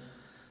 Daniel,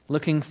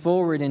 looking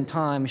forward in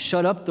time,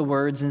 shut up the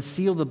words and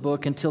seal the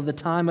book until the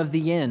time of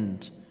the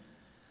end.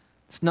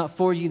 It's not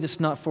for you, this is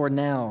not for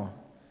now."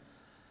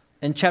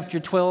 In chapter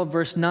 12,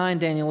 verse 9,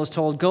 Daniel was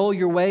told, "Go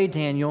your way,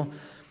 Daniel,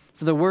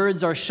 for the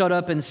words are shut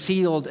up and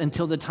sealed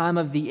until the time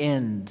of the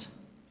end."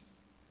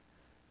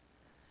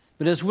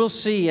 But as we'll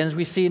see, as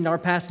we see in our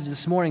passage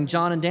this morning,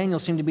 John and Daniel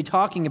seem to be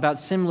talking about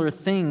similar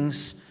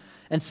things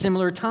and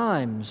similar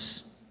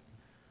times.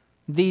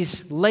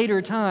 These later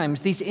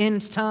times, these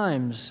end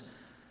times.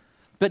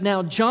 But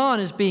now John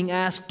is being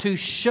asked to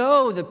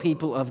show the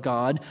people of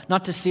God,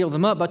 not to seal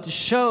them up, but to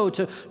show,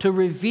 to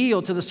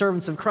reveal to the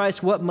servants of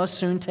Christ what must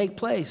soon take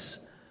place.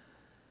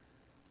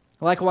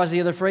 Likewise, the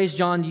other phrase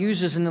John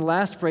uses in the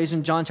last phrase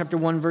in John chapter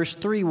 1, verse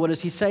 3, what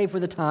does he say? For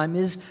the time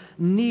is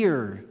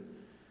near.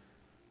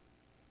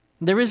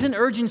 There is an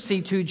urgency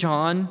to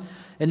John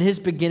in his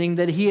beginning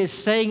that he is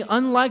saying,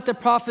 unlike the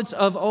prophets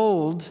of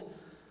old,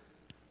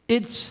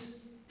 it's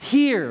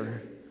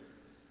here.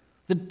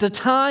 The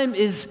time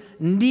is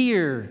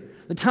near.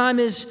 The time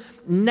is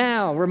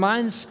now.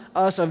 Reminds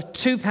us of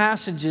two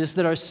passages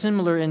that are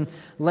similar in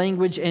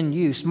language and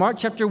use. Mark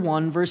chapter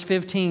 1, verse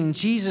 15,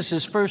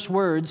 Jesus' first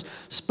words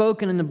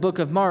spoken in the book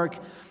of Mark.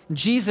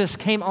 Jesus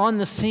came on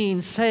the scene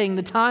saying,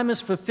 "The time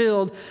is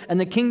fulfilled and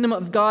the kingdom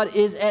of God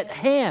is at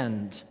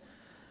hand.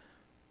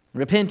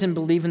 Repent and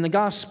believe in the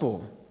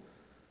gospel."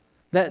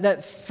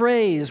 That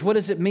phrase, what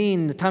does it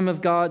mean? The time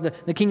of God,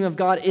 the kingdom of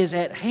God is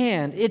at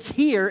hand. It's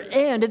here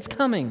and it's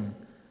coming.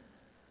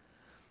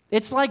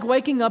 It's like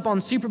waking up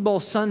on Super Bowl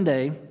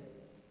Sunday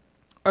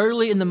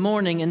early in the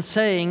morning and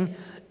saying,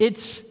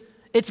 it's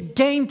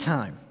game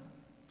time.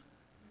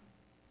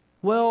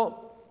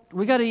 Well,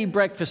 we got to eat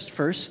breakfast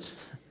first.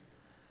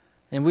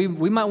 And we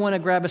might want to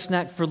grab a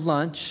snack for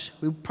lunch.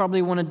 We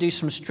probably want to do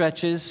some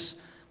stretches.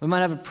 We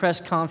might have a press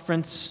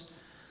conference.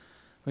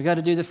 We got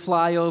to do the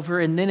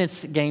flyover, and then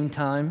it's game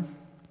time.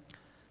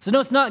 So no,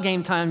 it's not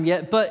game time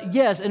yet, but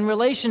yes, in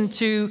relation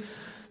to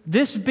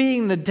this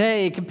being the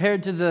day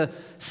compared to the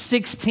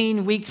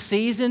 16-week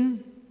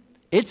season,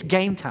 it's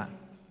game time.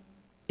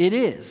 It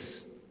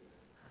is.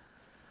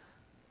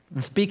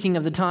 And speaking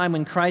of the time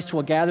when Christ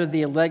will gather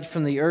the elect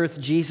from the earth,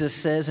 Jesus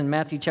says in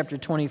Matthew chapter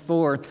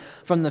 24,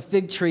 "From the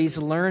fig trees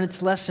learn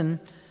its lesson.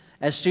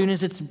 As soon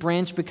as its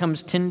branch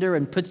becomes tender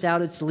and puts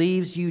out its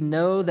leaves, you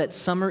know that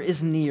summer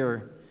is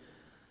near."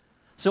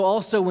 So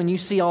also when you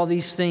see all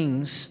these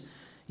things,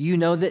 you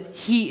know that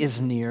He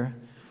is near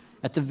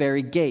at the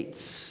very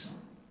gates.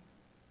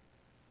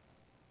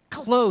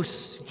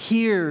 Close,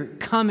 here,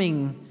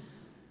 coming,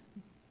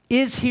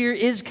 is here,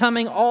 is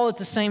coming, all at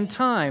the same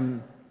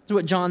time. That's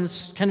what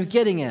John's kind of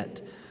getting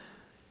at.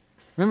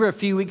 Remember a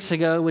few weeks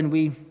ago when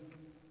we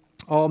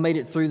all made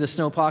it through the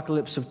snow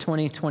apocalypse of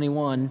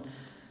 2021?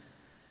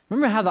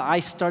 Remember how the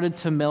ice started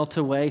to melt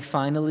away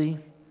finally?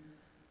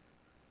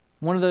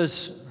 One of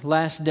those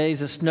last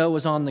days the snow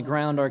was on the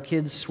ground. Our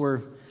kids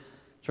were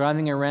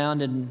driving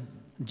around and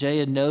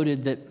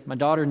my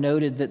daughter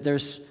noted that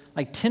there's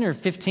like 10 or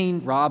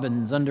 15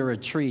 robins under a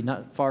tree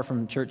not far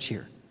from church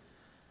here.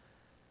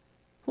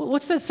 Well,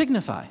 what's that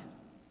signify?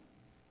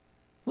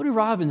 What do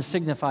robins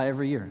signify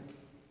every year?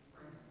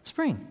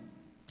 Spring.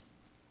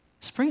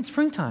 It's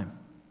springtime.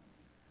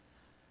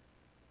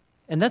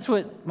 And that's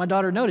what my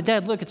daughter noted.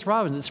 "Dad, look, it's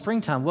robins. It's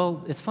springtime."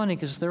 Well, it's funny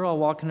because they're all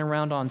walking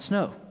around on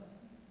snow.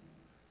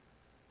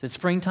 Is it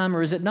springtime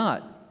or is it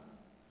not?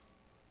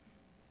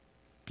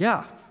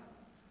 Yeah.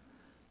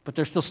 But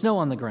there's still snow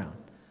on the ground.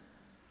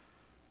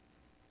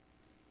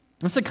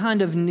 That's the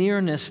kind of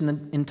nearness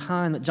in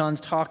time that John's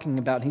talking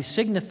about. He's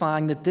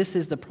signifying that this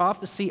is the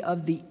prophecy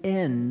of the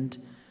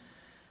end,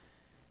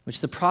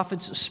 which the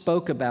prophets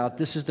spoke about.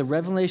 This is the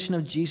revelation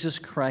of Jesus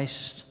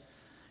Christ,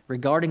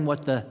 regarding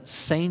what the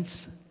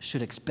saints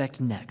should expect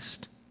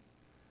next.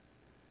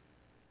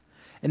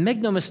 And make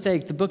no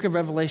mistake, the book of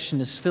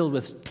Revelation is filled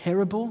with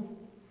terrible,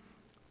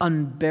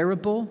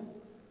 unbearable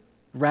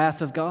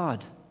wrath of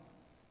God.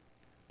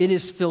 It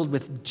is filled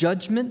with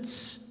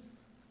judgments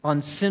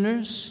on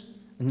sinners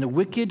and the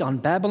wicked, on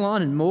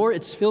Babylon and more.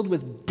 It's filled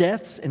with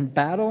deaths and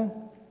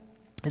battle.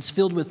 It's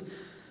filled with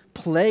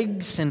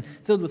plagues and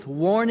filled with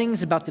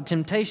warnings about the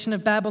temptation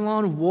of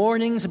Babylon,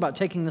 warnings about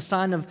taking the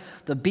sign of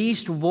the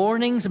beast,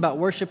 warnings about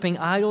worshiping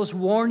idols,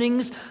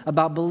 warnings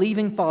about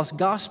believing false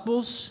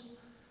gospels.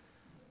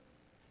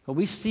 But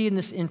we see in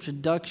this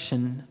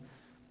introduction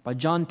by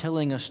John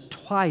telling us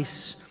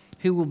twice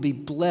who will be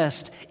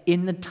blessed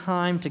in the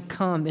time to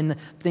come, in the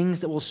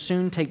things that will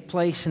soon take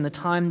place, in the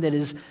time that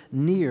is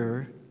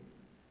near,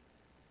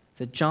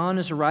 that John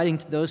is writing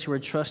to those who are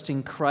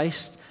trusting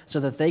Christ so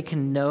that they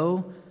can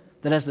know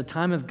that as the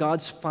time of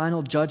God's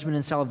final judgment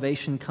and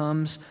salvation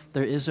comes,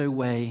 there is a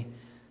way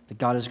that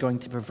God is going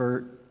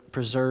to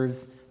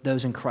preserve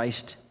those in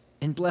Christ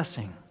in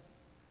blessing.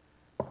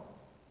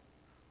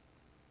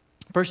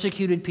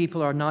 Persecuted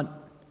people are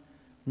not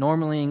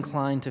normally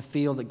inclined to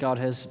feel that God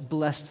has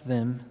blessed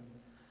them.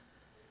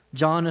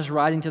 John is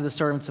writing to the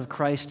servants of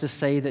Christ to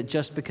say that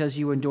just because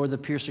you endure the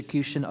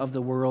persecution of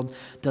the world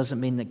doesn't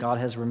mean that God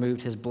has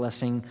removed his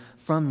blessing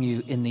from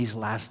you in these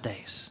last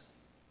days.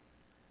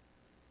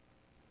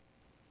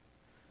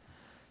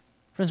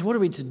 Friends, what are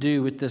we to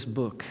do with this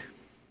book?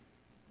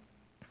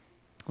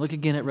 Look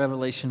again at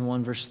Revelation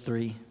 1, verse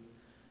 3.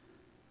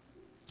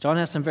 John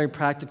has some very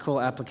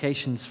practical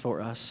applications for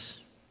us.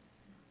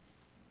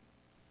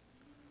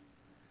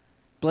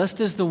 Blessed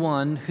is the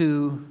one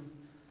who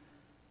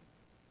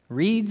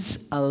reads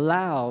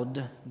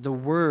aloud the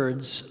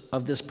words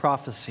of this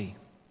prophecy.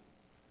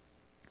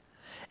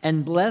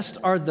 And blessed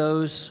are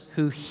those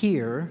who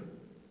hear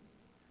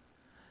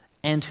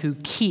and who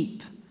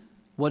keep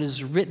what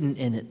is written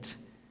in it,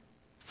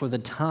 for the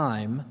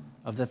time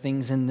of the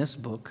things in this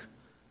book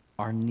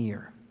are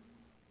near.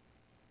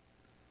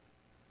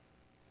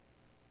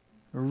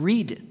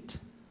 Read it.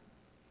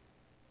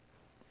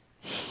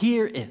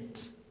 Hear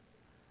it.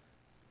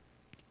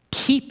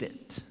 Keep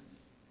it.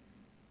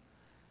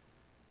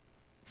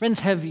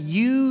 Friends, have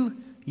you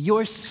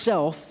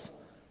yourself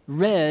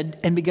read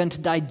and begun to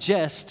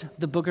digest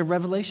the book of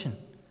Revelation?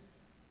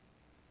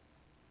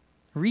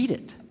 Read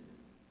it.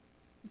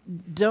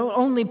 Don't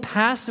only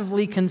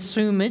passively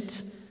consume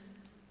it,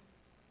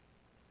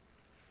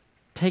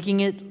 taking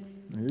it,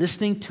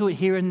 listening to it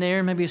here and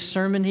there, maybe a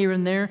sermon here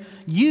and there.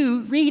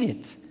 You read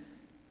it.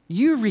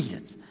 You read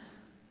it.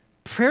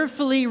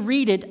 Prayerfully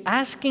read it,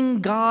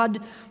 asking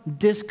God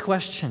this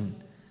question.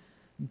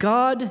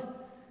 God,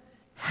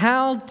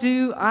 how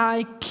do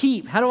I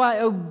keep? How do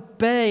I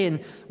obey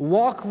and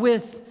walk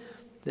with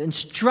the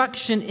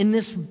instruction in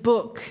this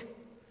book?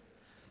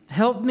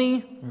 Help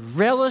me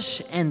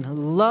relish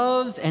and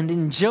love and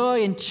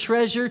enjoy and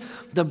treasure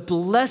the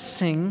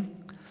blessing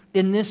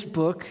in this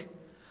book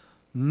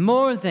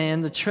more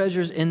than the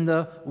treasures in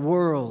the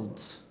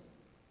world.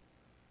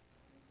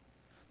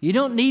 You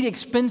don't need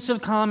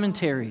expensive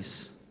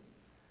commentaries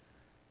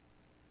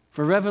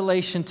for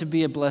Revelation to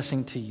be a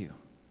blessing to you.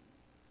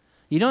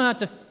 You don't have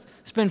to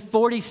spend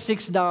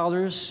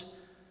 $46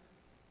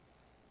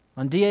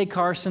 on D.A.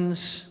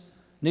 Carson's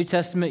New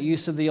Testament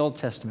use of the Old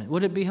Testament.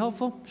 Would it be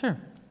helpful? Sure.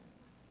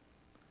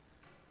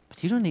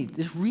 But you don't need,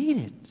 just read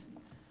it.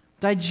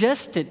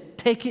 Digest it.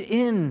 Take it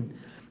in.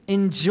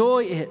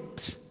 Enjoy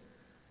it.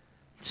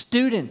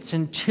 Students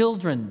and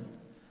children,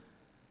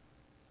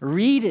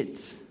 read it.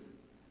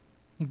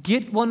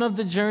 Get one of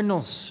the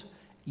journals.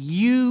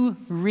 You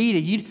read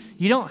it.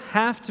 You don't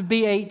have to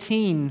be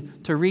 18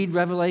 to read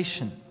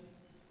Revelation.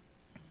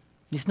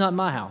 It's not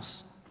my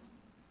house.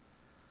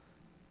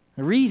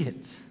 Read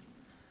it.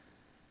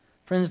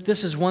 Friends,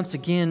 this is once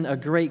again a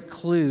great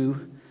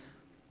clue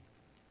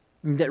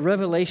that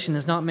Revelation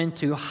is not meant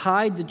to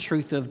hide the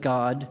truth of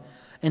God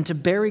and to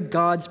bury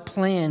God's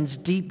plans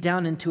deep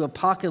down into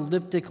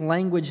apocalyptic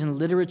language and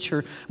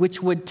literature,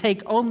 which would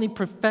take only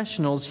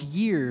professionals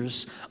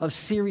years of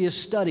serious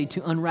study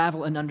to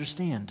unravel and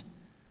understand.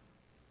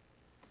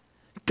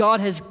 God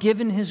has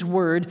given his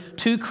word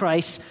to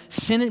Christ,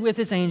 sent it with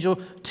his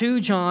angel to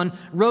John,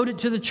 wrote it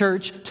to the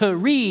church to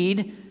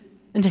read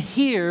and to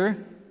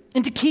hear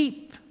and to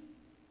keep.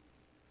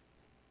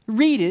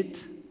 Read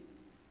it,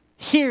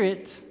 hear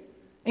it,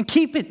 and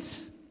keep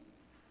it.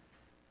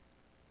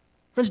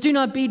 Friends, do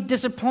not be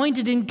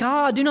disappointed in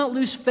God. Do not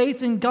lose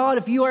faith in God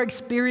if you are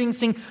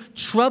experiencing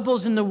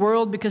troubles in the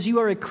world because you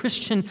are a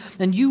Christian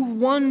and you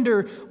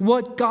wonder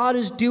what God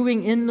is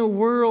doing in the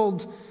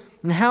world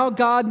and how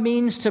God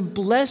means to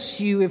bless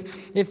you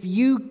if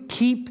you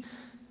keep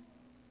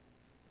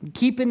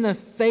in the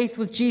faith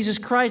with Jesus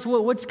Christ.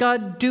 What's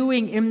God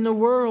doing in the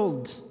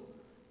world?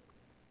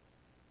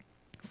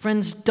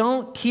 Friends,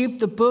 don't keep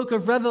the book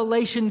of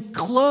Revelation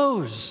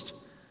closed.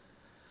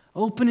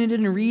 Open it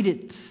and read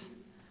it.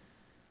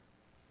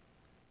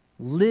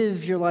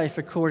 Live your life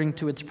according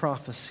to its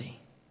prophecy.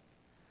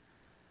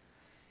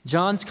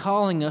 John's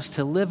calling us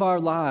to live our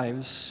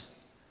lives,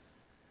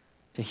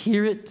 to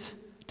hear it,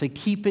 to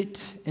keep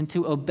it, and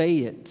to obey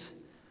it.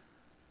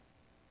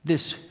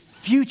 This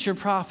future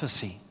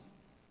prophecy.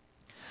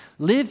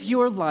 Live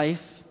your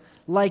life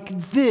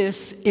like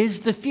this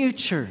is the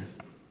future,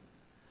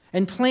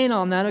 and plan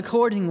on that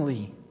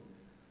accordingly.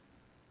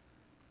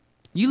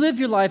 You live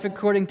your life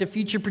according to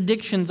future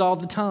predictions all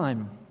the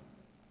time.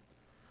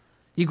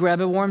 You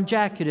grab a warm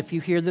jacket if you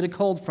hear that a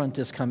cold front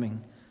is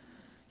coming.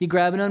 You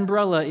grab an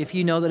umbrella if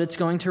you know that it's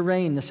going to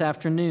rain this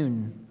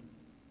afternoon.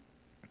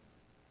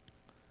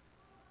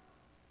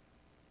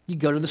 You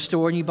go to the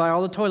store and you buy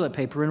all the toilet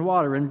paper and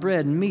water and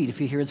bread and meat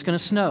if you hear it's going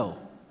to snow.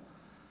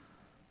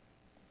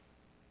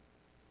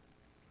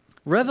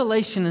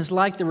 Revelation is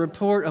like the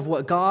report of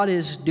what God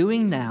is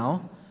doing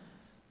now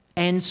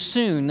and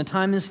soon. The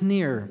time is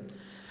near.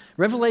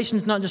 Revelation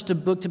is not just a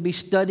book to be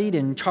studied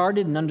and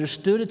charted and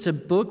understood. It's a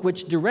book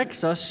which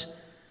directs us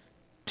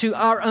to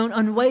our own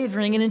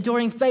unwavering and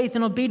enduring faith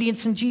and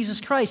obedience in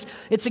Jesus Christ.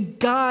 It's a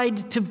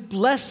guide to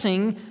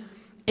blessing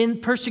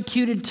in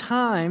persecuted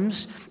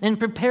times and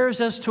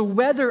prepares us to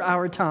weather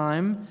our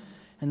time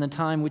and the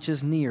time which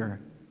is near.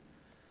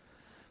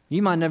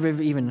 You might never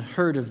have even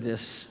heard of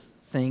this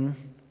thing,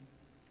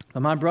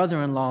 but my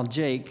brother-in-law,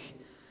 Jake,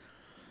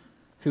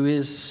 who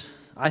is,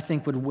 I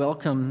think, would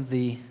welcome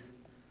the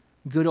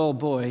good old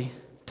boy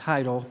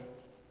title,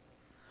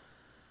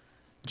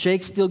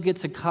 Jake still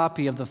gets a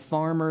copy of the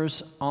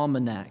Farmer's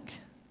Almanac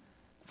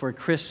for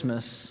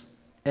Christmas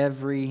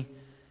every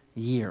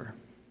year.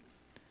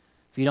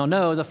 If you don't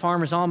know, the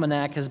Farmer's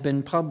Almanac has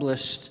been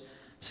published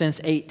since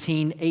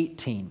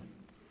 1818,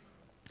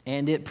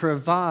 and it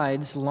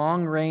provides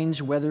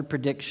long-range weather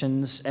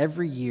predictions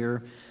every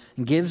year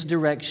and gives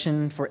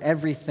direction for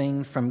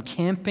everything from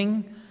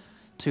camping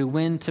to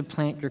when to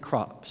plant your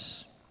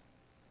crops.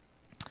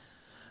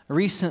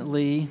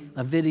 Recently,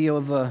 a video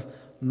of a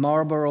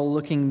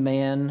Marlboro-looking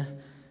man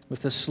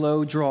with a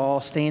slow drawl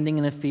standing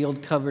in a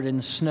field covered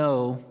in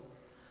snow,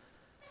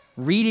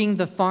 reading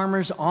the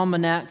Farmer's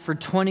Almanac for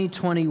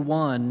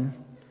 2021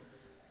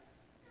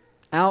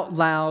 out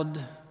loud,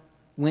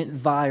 went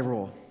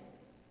viral.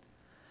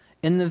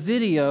 In the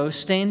video,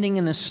 standing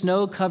in a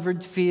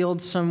snow-covered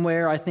field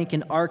somewhere, I think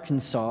in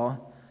Arkansas,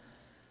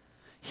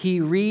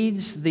 he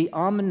reads the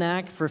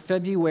almanac for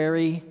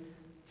February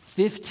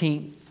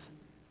 15th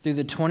through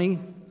the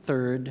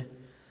 23rd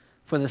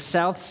for the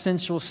South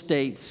Central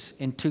states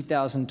in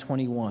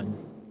 2021.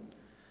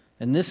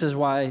 And this is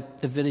why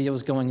the video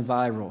is going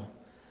viral.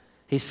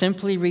 He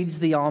simply reads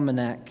the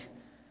almanac.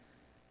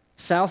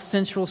 South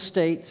Central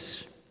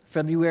states,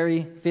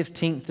 February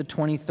 15th to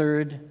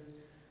 23rd,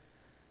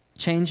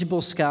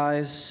 changeable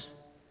skies,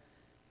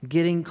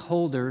 getting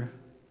colder,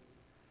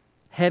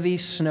 heavy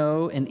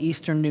snow in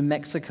eastern New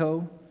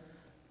Mexico,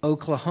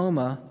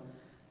 Oklahoma,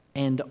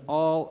 and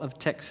all of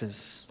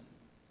Texas.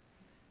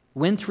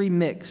 Wintry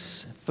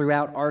mix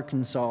throughout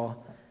Arkansas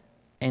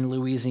and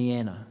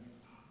Louisiana.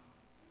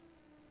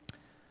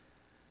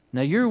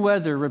 Now, your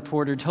weather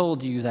reporter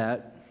told you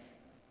that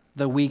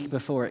the week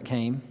before it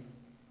came.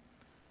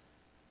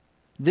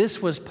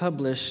 This was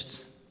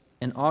published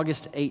on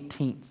August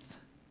 18th,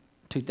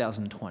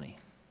 2020.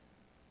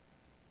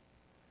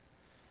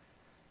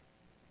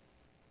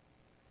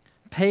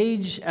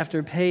 Page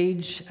after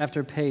page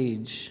after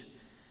page,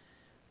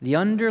 the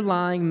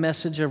underlying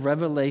message of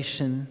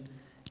Revelation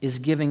is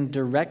giving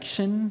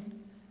direction,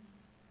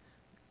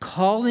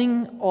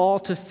 calling all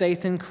to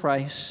faith in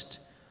Christ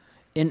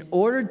in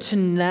order to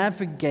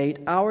navigate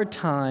our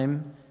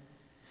time,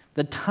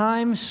 the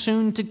time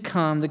soon to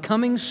come, the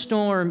coming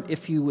storm,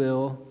 if you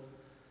will,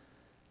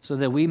 so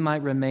that we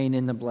might remain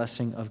in the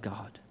blessing of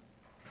God.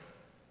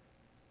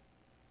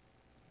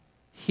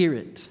 Hear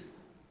it,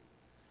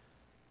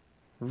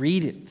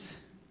 read it,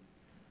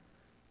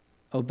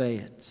 obey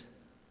it.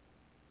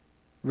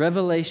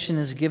 Revelation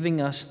is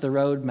giving us the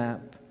roadmap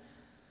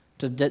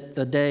to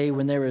the day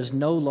when there is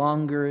no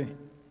longer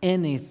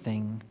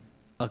anything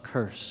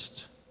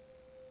accursed,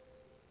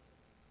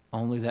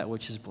 only that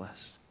which is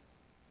blessed.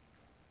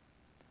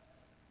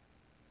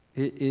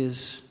 It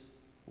is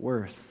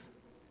worth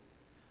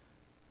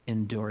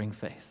enduring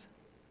faith.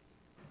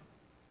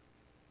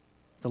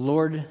 The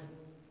Lord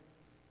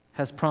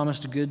has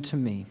promised good to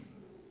me.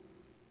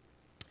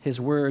 His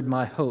word,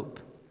 my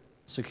hope,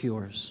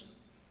 secures.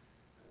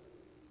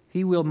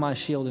 He will my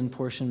shield and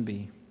portion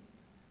be,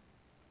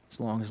 as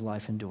long as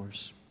life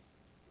endures.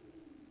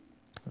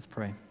 Let's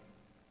pray.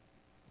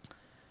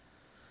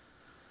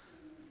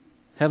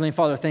 Heavenly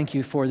Father, thank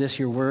you for this,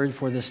 your word,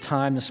 for this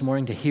time this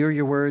morning to hear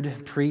your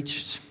word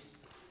preached,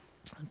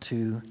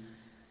 to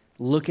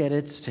look at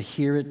it, to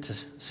hear it, to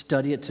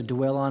study it, to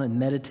dwell on it,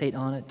 meditate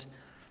on it.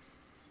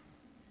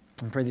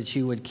 I pray that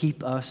you would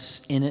keep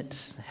us in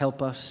it,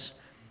 help us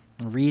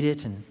read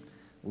it and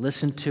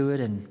listen to it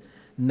and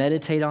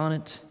meditate on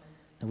it,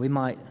 that we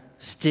might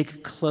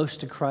stick close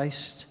to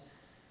Christ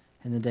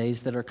in the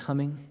days that are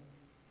coming,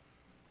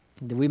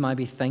 that we might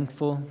be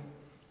thankful,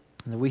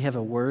 and that we have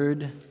a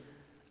word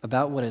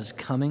about what is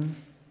coming,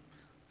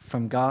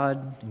 from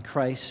God and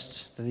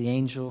Christ to the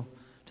angel,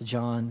 to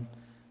John,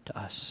 to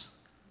us.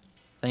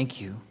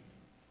 Thank you.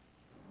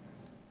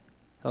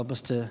 Help us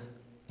to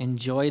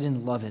enjoy it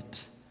and love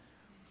it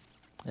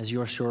as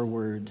your sure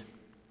word.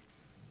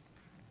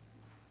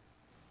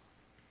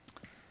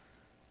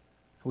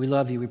 We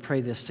love you. We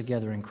pray this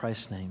together in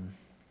Christ's name.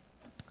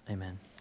 Amen.